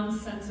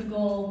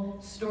nonsensical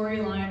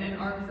storyline and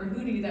arc for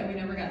Hootie that we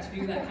never got to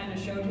do that kind of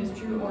showed his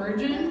true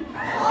origin. And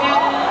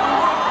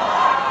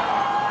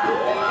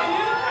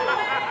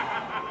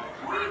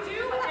we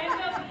do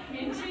end up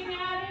hinting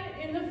at it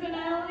in the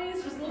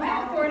finales, just look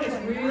out for it, it's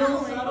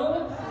real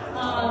subtle.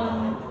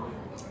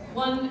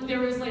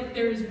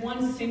 There's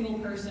one single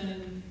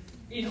person,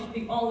 you know,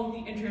 all of the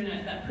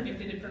internet that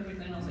predicted it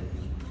perfectly, and I was like,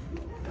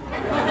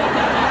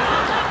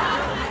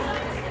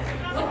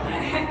 what the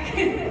heck?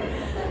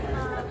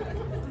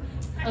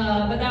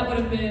 But that would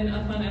have been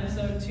a fun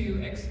episode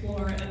to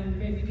explore, and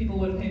maybe people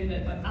would have hated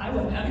it, but I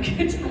would have had a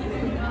good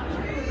time.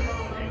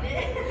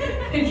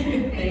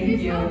 Thank you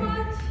so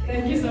much.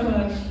 Thank you so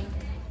much.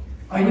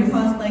 Are you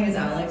cosplaying as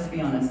Alex? Be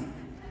honest.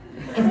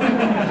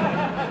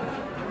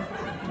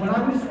 When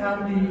I was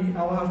at the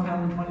Owl House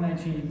panel in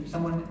 2019,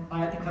 I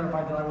had to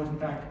clarify that I was in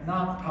fact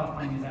not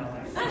cosplaying as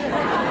Alex.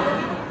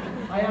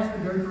 I asked the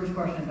very first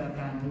question at that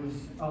panel. It was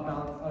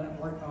about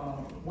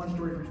one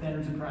story from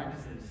Standards and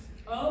Practices.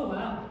 Oh,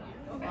 wow.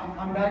 Okay.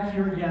 I'm back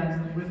here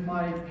again with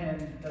my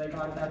pen that I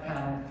got at that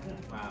panel.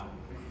 Wow.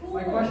 Cool.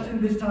 My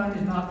question this time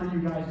is not for you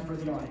guys, it's for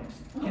the audience.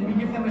 Can we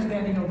give them a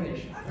standing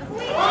ovation?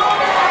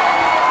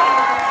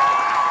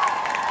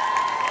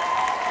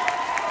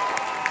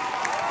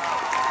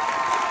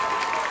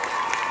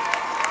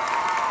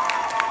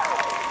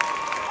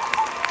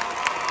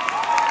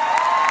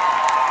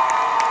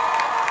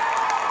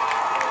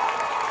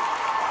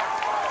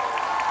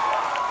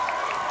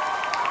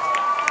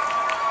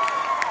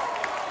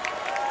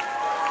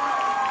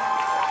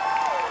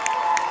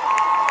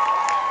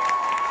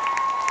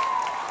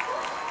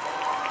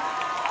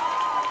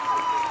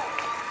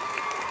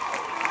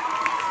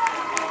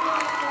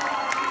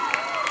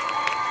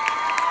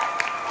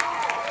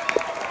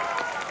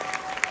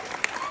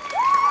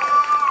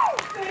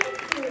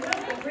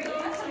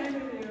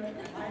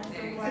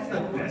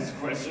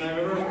 Question I've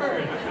ever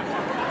heard.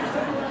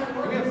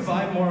 Can we have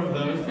 5 more of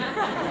those? So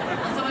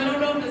I don't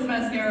know if this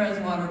mascara is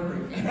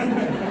waterproof.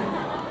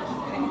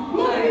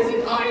 Why is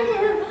it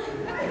either?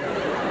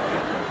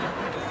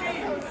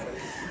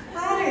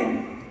 Hi.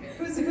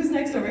 Who's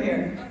next over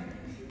here?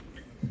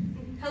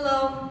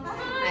 Hello.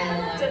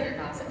 I love your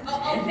costume.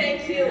 Oh,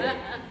 thank you.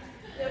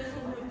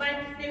 My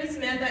name is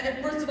Samantha,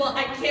 and first of all,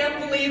 I can't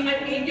believe I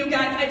meet you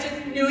guys. I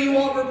just knew you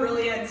all were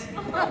brilliant.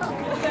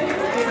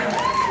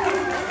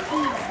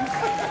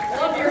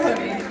 Love your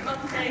hoodie. Oh,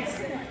 thanks.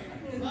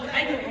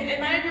 I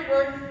admired your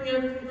work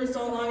for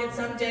so long, and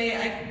someday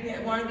I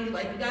want to be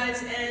like you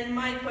guys. And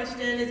my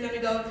question is going to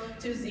go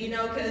to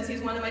Zeno because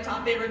he's one of my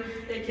top favorite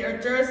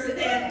characters.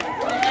 And I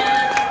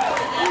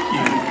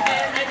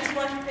just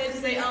wanted to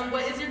say,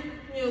 what is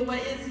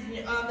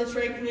the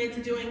trick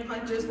to doing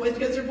Hunter's voice?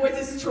 Because your voice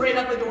is straight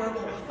up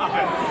adorable.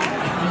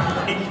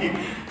 Thank you.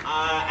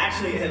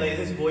 Actually,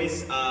 his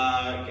voice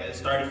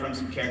started from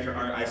some character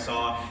art I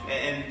saw,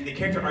 and the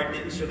character art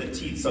didn't show the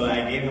teeth, so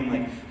I gave him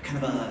like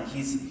kind of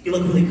he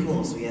looked really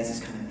cool, so he has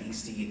this kind of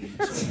angsty,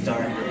 sort of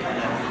dark,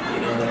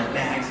 kind of, like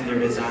bags under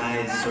his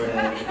eyes sort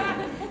of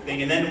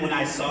thing. And then when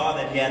I saw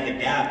that he had the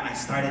gap, I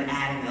started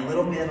adding a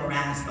little bit of a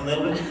rasp, a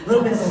little bit of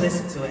a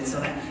lisp to it, so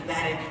that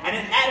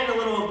it added a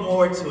little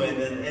more to it,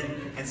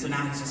 and so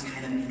now he's just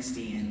kind of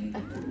angsty and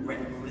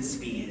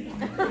lispy, and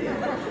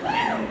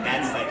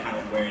that's like kind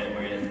of where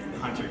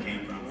Hunter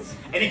came from.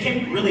 And it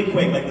came really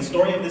quick. Like the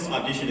story of this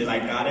audition is I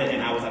got it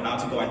and I was about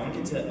to go, I think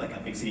into like a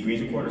Big City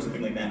Greens report or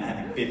something like that, and I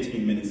had like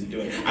 15 minutes to do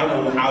it. I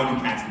don't know how you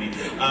cast me.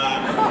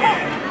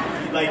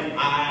 And like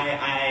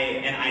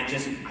I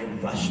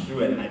rushed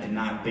through it and I did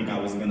not think I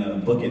was gonna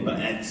book it,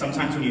 but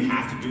sometimes when you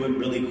have to do it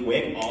really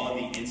quick, all of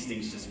the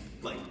instincts just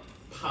like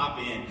pop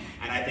in,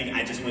 and I think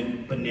I just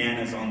went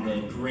bananas on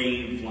the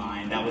grave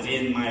line that was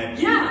in my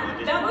audition.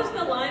 That was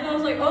the line. I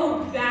was like,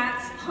 oh,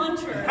 that's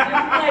Hunter.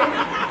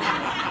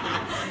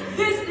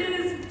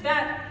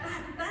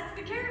 That's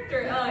the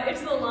character.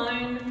 It's the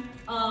line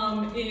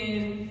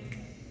in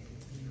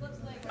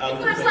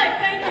Looks like,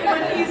 thank you,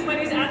 when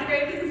he's at the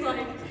grave, he's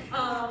like,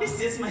 this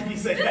is my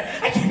music.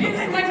 I can't this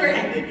is my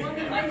grave. Like you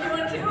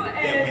want to,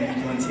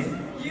 and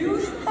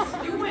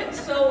you went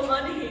so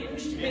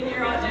unhinged in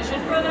your audition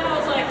for that. I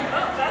was like,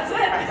 oh, that's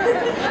it.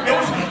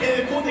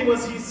 And the cool thing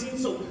was he seemed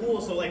so cool,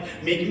 so like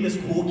making this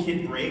cool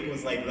kid break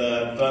was like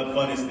the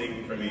funnest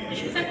thing for me.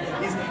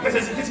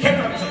 Because his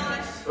character was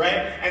like,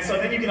 right? And so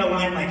then you get a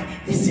line like,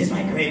 this is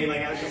my grave.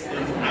 Like, it was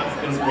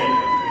great.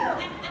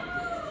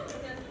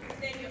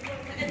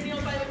 And you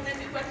know, by the way,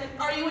 next question,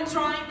 are you a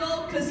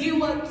triangle? Because you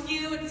look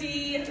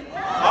cutesy.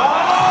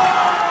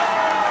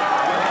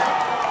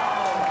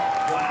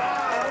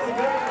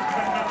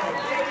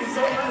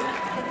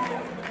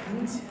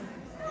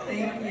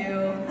 Thank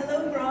you. Hello,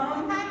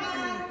 Grom. Hi,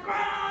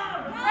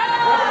 Grom.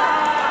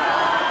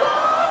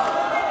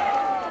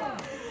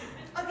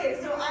 Okay,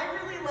 so I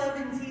really love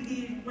in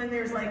TV when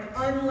there's like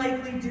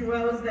unlikely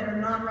duos that are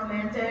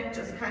non-romantic,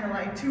 just kind of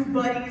like two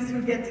buddies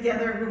who get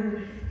together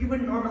who you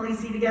wouldn't normally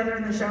see together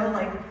in the show,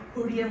 like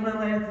Hootie and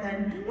Lilith,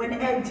 and when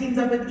Ed teams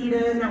up with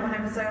Ida in that one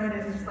episode,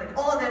 and just like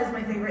all of that is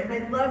my favorite. And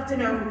I'd love to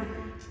know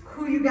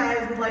who you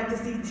guys would like to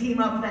see team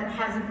up that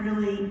hasn't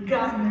really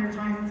gotten their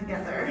time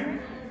together.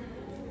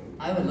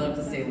 I would love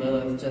to see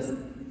Lilith just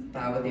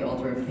bow at the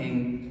altar of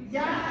King.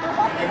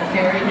 Yeah. And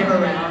carry him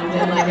around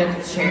in like a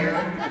chair.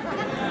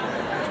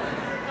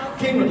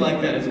 King would like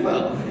that as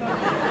well.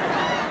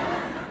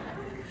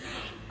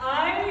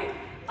 I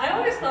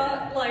always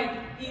thought like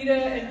Ida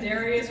and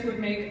Darius would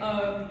make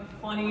a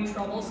funny,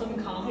 troublesome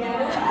combo.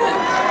 Yeah.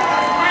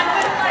 And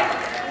then like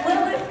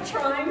Lilith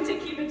trying to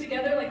keep it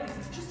together, like this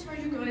is just where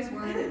you guys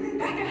were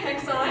back at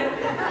Hexside,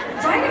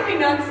 driving me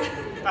nuts.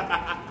 I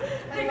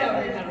think that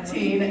would be kind of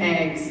Teen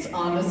angst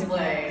on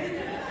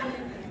display.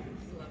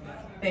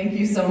 Thank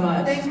you so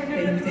much. Thanks for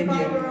doing it for the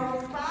Bye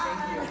Girls.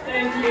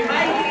 Thank you.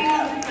 Bye.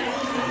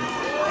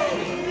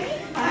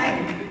 Hi.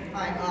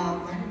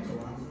 My name's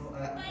Alonso.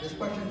 This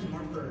question is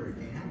more for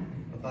Dana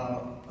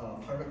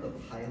about part of the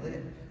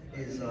pilot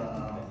is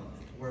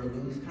where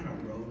Luz kind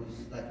of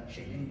rose that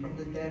chicken from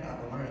the dead. I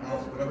wanted to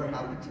ask whatever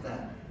happened to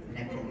that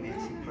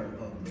necromancy part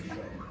of the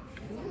show.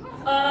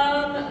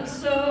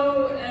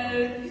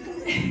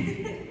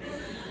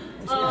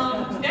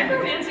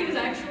 Necromancy is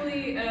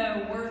actually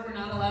a word we're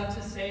not allowed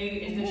to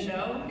say in the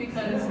show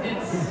because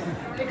it's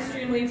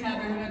extremely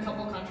taboo in a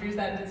couple countries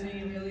that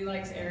Disney really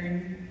likes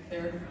airing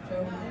their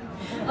show.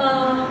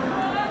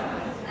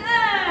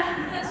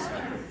 That's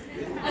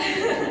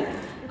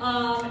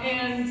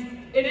and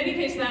in any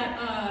case,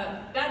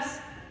 that's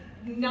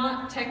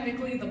not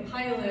technically the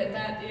pilot.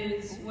 That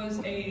was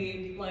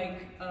a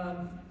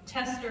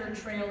tester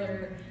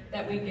trailer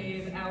that we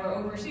gave our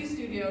overseas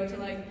studio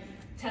to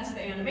test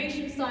the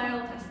animation style,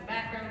 test the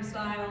background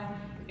style,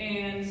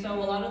 and so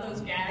a lot of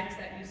those gags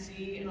that you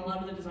see and a lot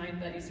of the designs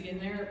that you see in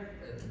there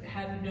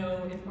had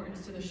no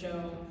importance to the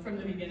show from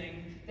the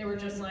beginning. They were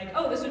just like,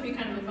 oh, this would be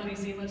kind of a funny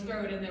scene, let's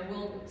throw it in there.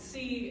 We'll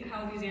see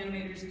how these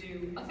animators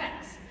do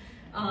effects.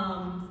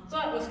 So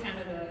that was kind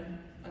of the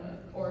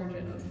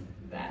origin of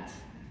that.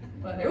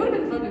 But it would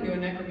have been fun to do a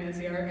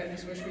necromancy arc. I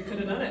just wish we could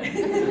have done it.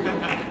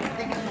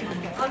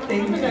 On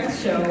the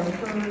next show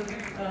for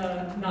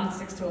not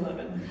 6 to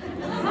 11.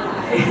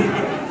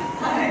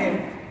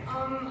 Hi.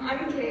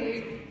 I'm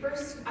Kate.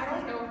 First, I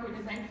don't know who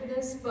to thank for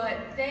this, but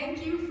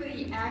thank you for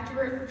the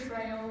accurate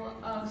portrayal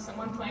of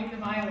someone playing the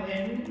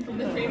violin from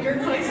the finger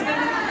placement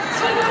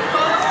to the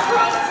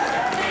photos.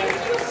 Thank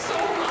you so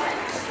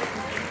much.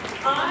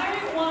 I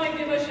want to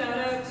give a shout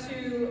out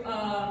to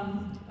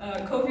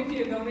Kofi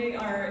Fiagomi,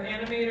 our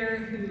animator,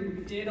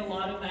 who did a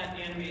lot of that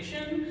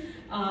animation,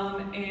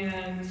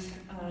 and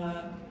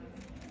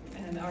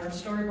our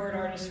storyboard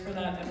artist for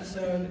that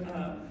episode.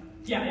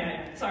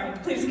 Yeah. Sorry,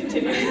 please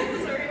continue.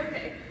 Sorry,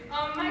 okay.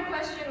 My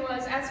question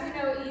was, as we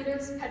know,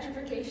 Ida's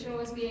petrification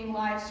was being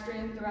live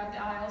streamed throughout the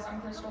aisles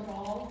on Crystal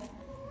Ball.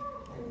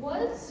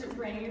 Was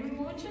Rain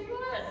watching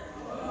that?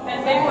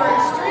 And they were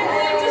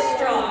extremely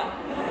distraught.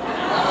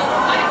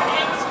 I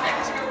can't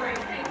expect you, Rain.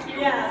 Thank you.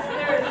 Yes,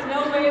 there is no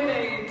way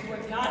they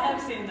would not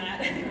have seen that.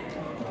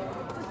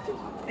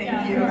 Thank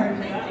you.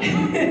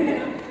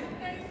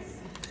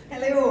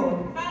 Hello.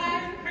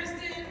 Hi, I'm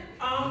Kristen.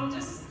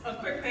 Just a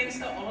quick thanks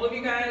to all of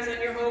you guys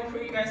and your whole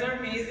crew. You guys are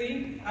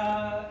amazing.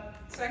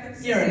 Second,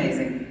 Sissy. You're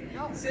amazing.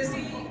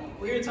 Sissy,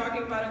 we were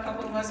talking about a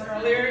couple of us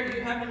earlier.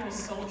 You have the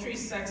most sultry,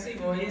 sexy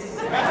voice.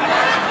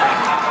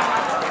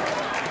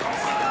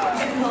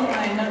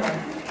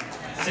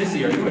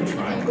 Sissy, are you a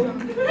triangle?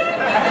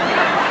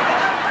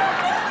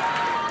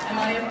 Am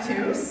I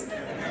obtuse?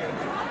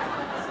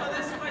 So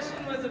this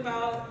question was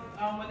about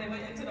when they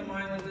went into the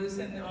mine, when Luce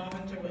and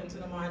Hunter went into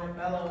the mine of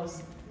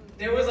Bellows.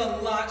 There was a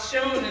lot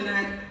shown in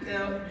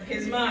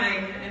his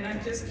mind, and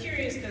I'm just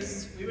curious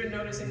because we were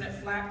noticing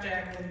that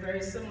Flapjack was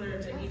very similar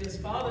to Edith's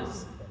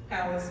father's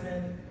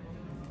talisman.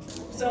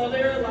 So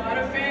there are a lot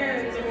of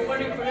fans, and we're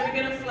wondering if we're going to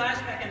get a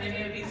flashback in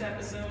any of these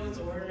episodes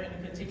or in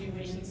a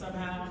continuation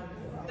somehow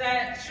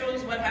that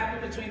shows what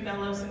happened between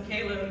Bellows and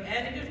Caleb,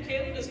 and if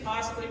Caleb is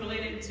possibly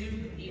related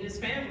to Edith's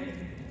family.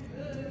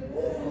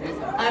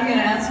 I'm going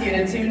to ask you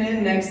to tune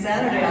in next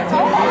Saturday,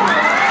 October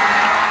 8th.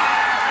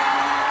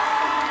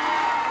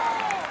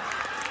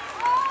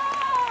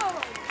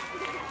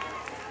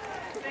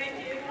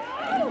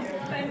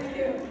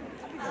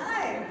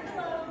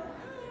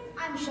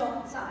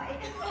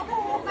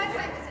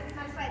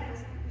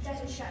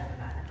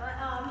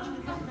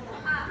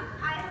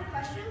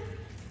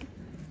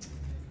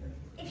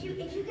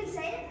 If you can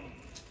say it,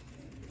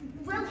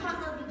 will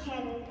Hunter be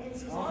canon in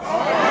season 4?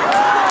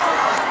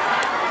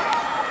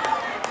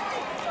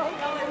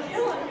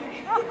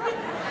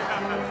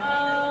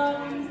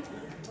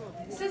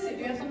 Sissy, do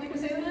you have something to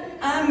say to that?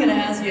 I'm going to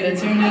ask you to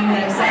tune in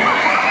next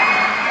Saturday.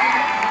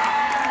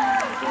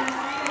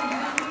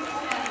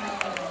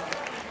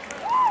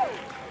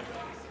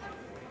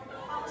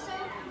 Also,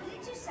 you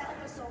need to sell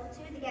the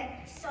solitude to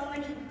get so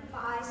many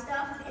buy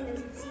stuff in the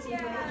season 3.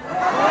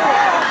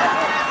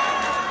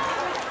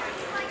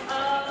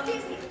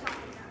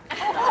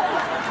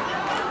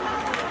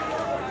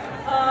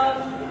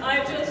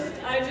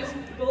 I just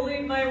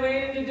bullied my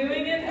way into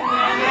doing it, and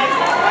then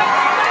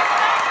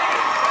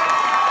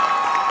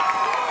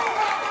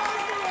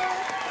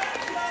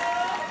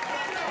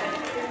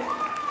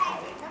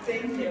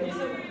Thank you.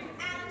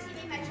 Alex, you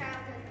made my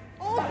childhood.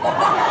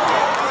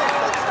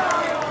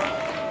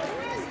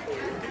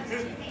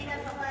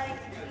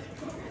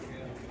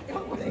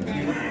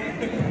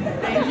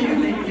 Thank you.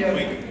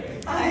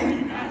 Hi.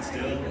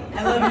 I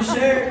love your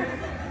shirt.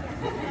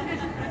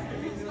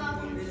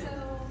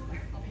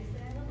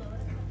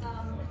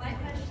 My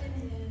question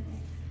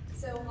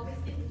is, so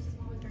obviously Lucy's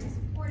mom was very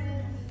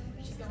supportive,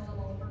 but she's got a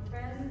little of her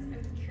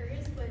friends. I'm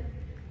curious what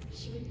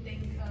she would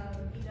think of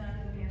Ida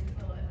and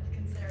Lilith,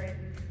 considering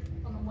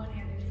on the one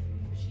hand,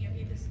 she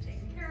Ida's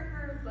taking care of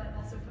her, but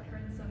also put her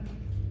in some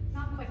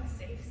not quite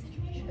safe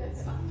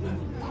situations.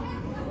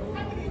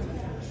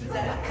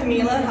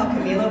 Camila, how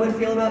Camila would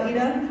feel about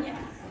Ida? Yes.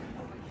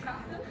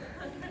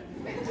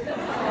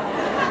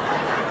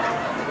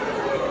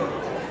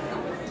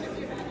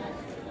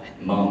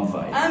 Mom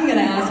fight. I'm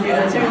gonna ask you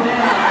to tune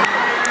in.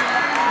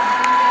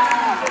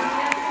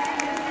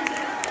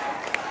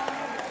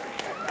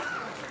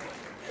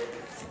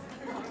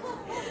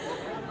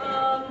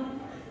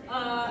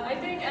 I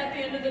think at the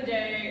end of the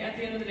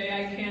day,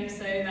 I can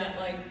say that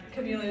like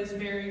Camila is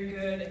very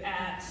good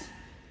at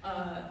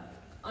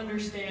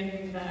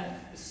understanding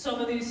that some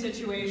of these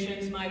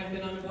situations might have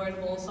been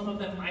unavoidable, some of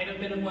them might have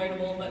been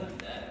avoidable, but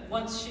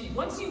once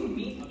you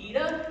meet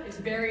Ida, it's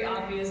very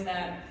obvious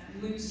that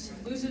Luz's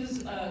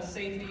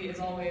safety is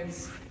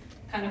always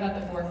kind of at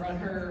the forefront.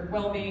 Her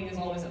well-being is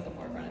always at the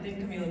forefront. I think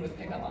Camila would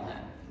pick up on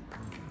that.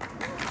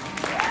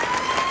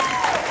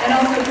 And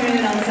also tune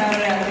in on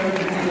Saturday October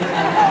 15th.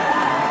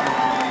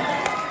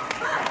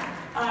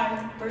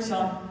 Hi, first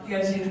off, you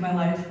guys changed my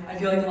life. I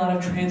feel like a lot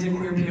of trans and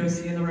queer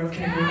POC in the room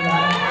can agree with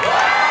that.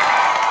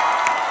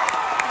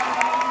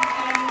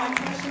 And my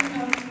question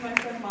comes from my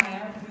friend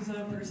Maya, who's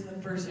the person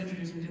that first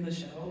introduced me to the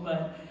show,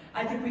 but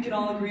I think we could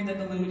all agree that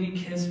the Lunity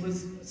kiss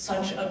was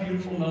such a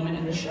beautiful moment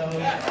in the show.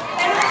 And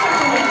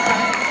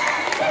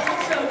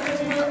also,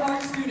 because we're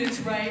art students,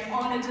 right,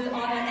 on an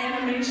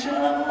animation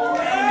level,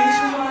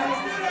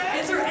 animation-wise,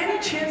 is there any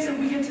chance that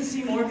we get to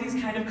see more of these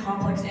kind of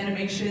complex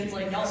animations,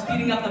 like y'all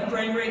speeding up the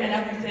frame rate and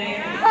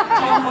everything,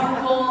 Tom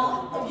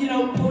Markle, you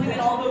know, pulling in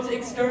all those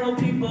external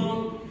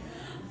people?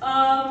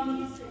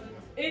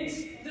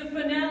 It's the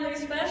finale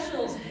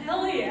specials,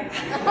 hell yeah.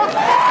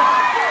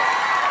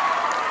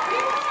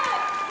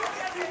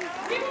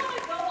 we want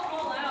to go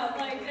all out.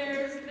 Like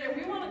there's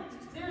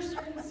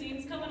certain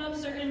scenes coming up,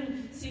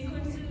 certain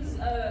sequences,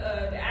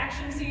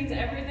 action scenes,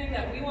 everything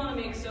that we want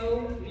to make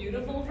so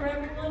beautiful for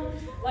everyone.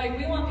 Like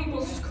we want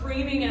people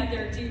screaming at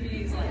their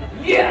TVs like,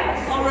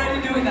 yes!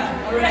 Already doing that,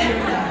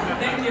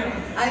 Thank you.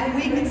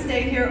 We could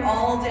stay here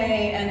all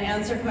day and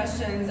answer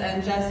questions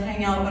and just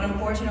hang out, but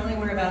unfortunately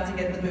we're about to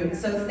get the boot.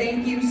 So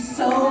thank you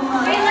so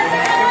much.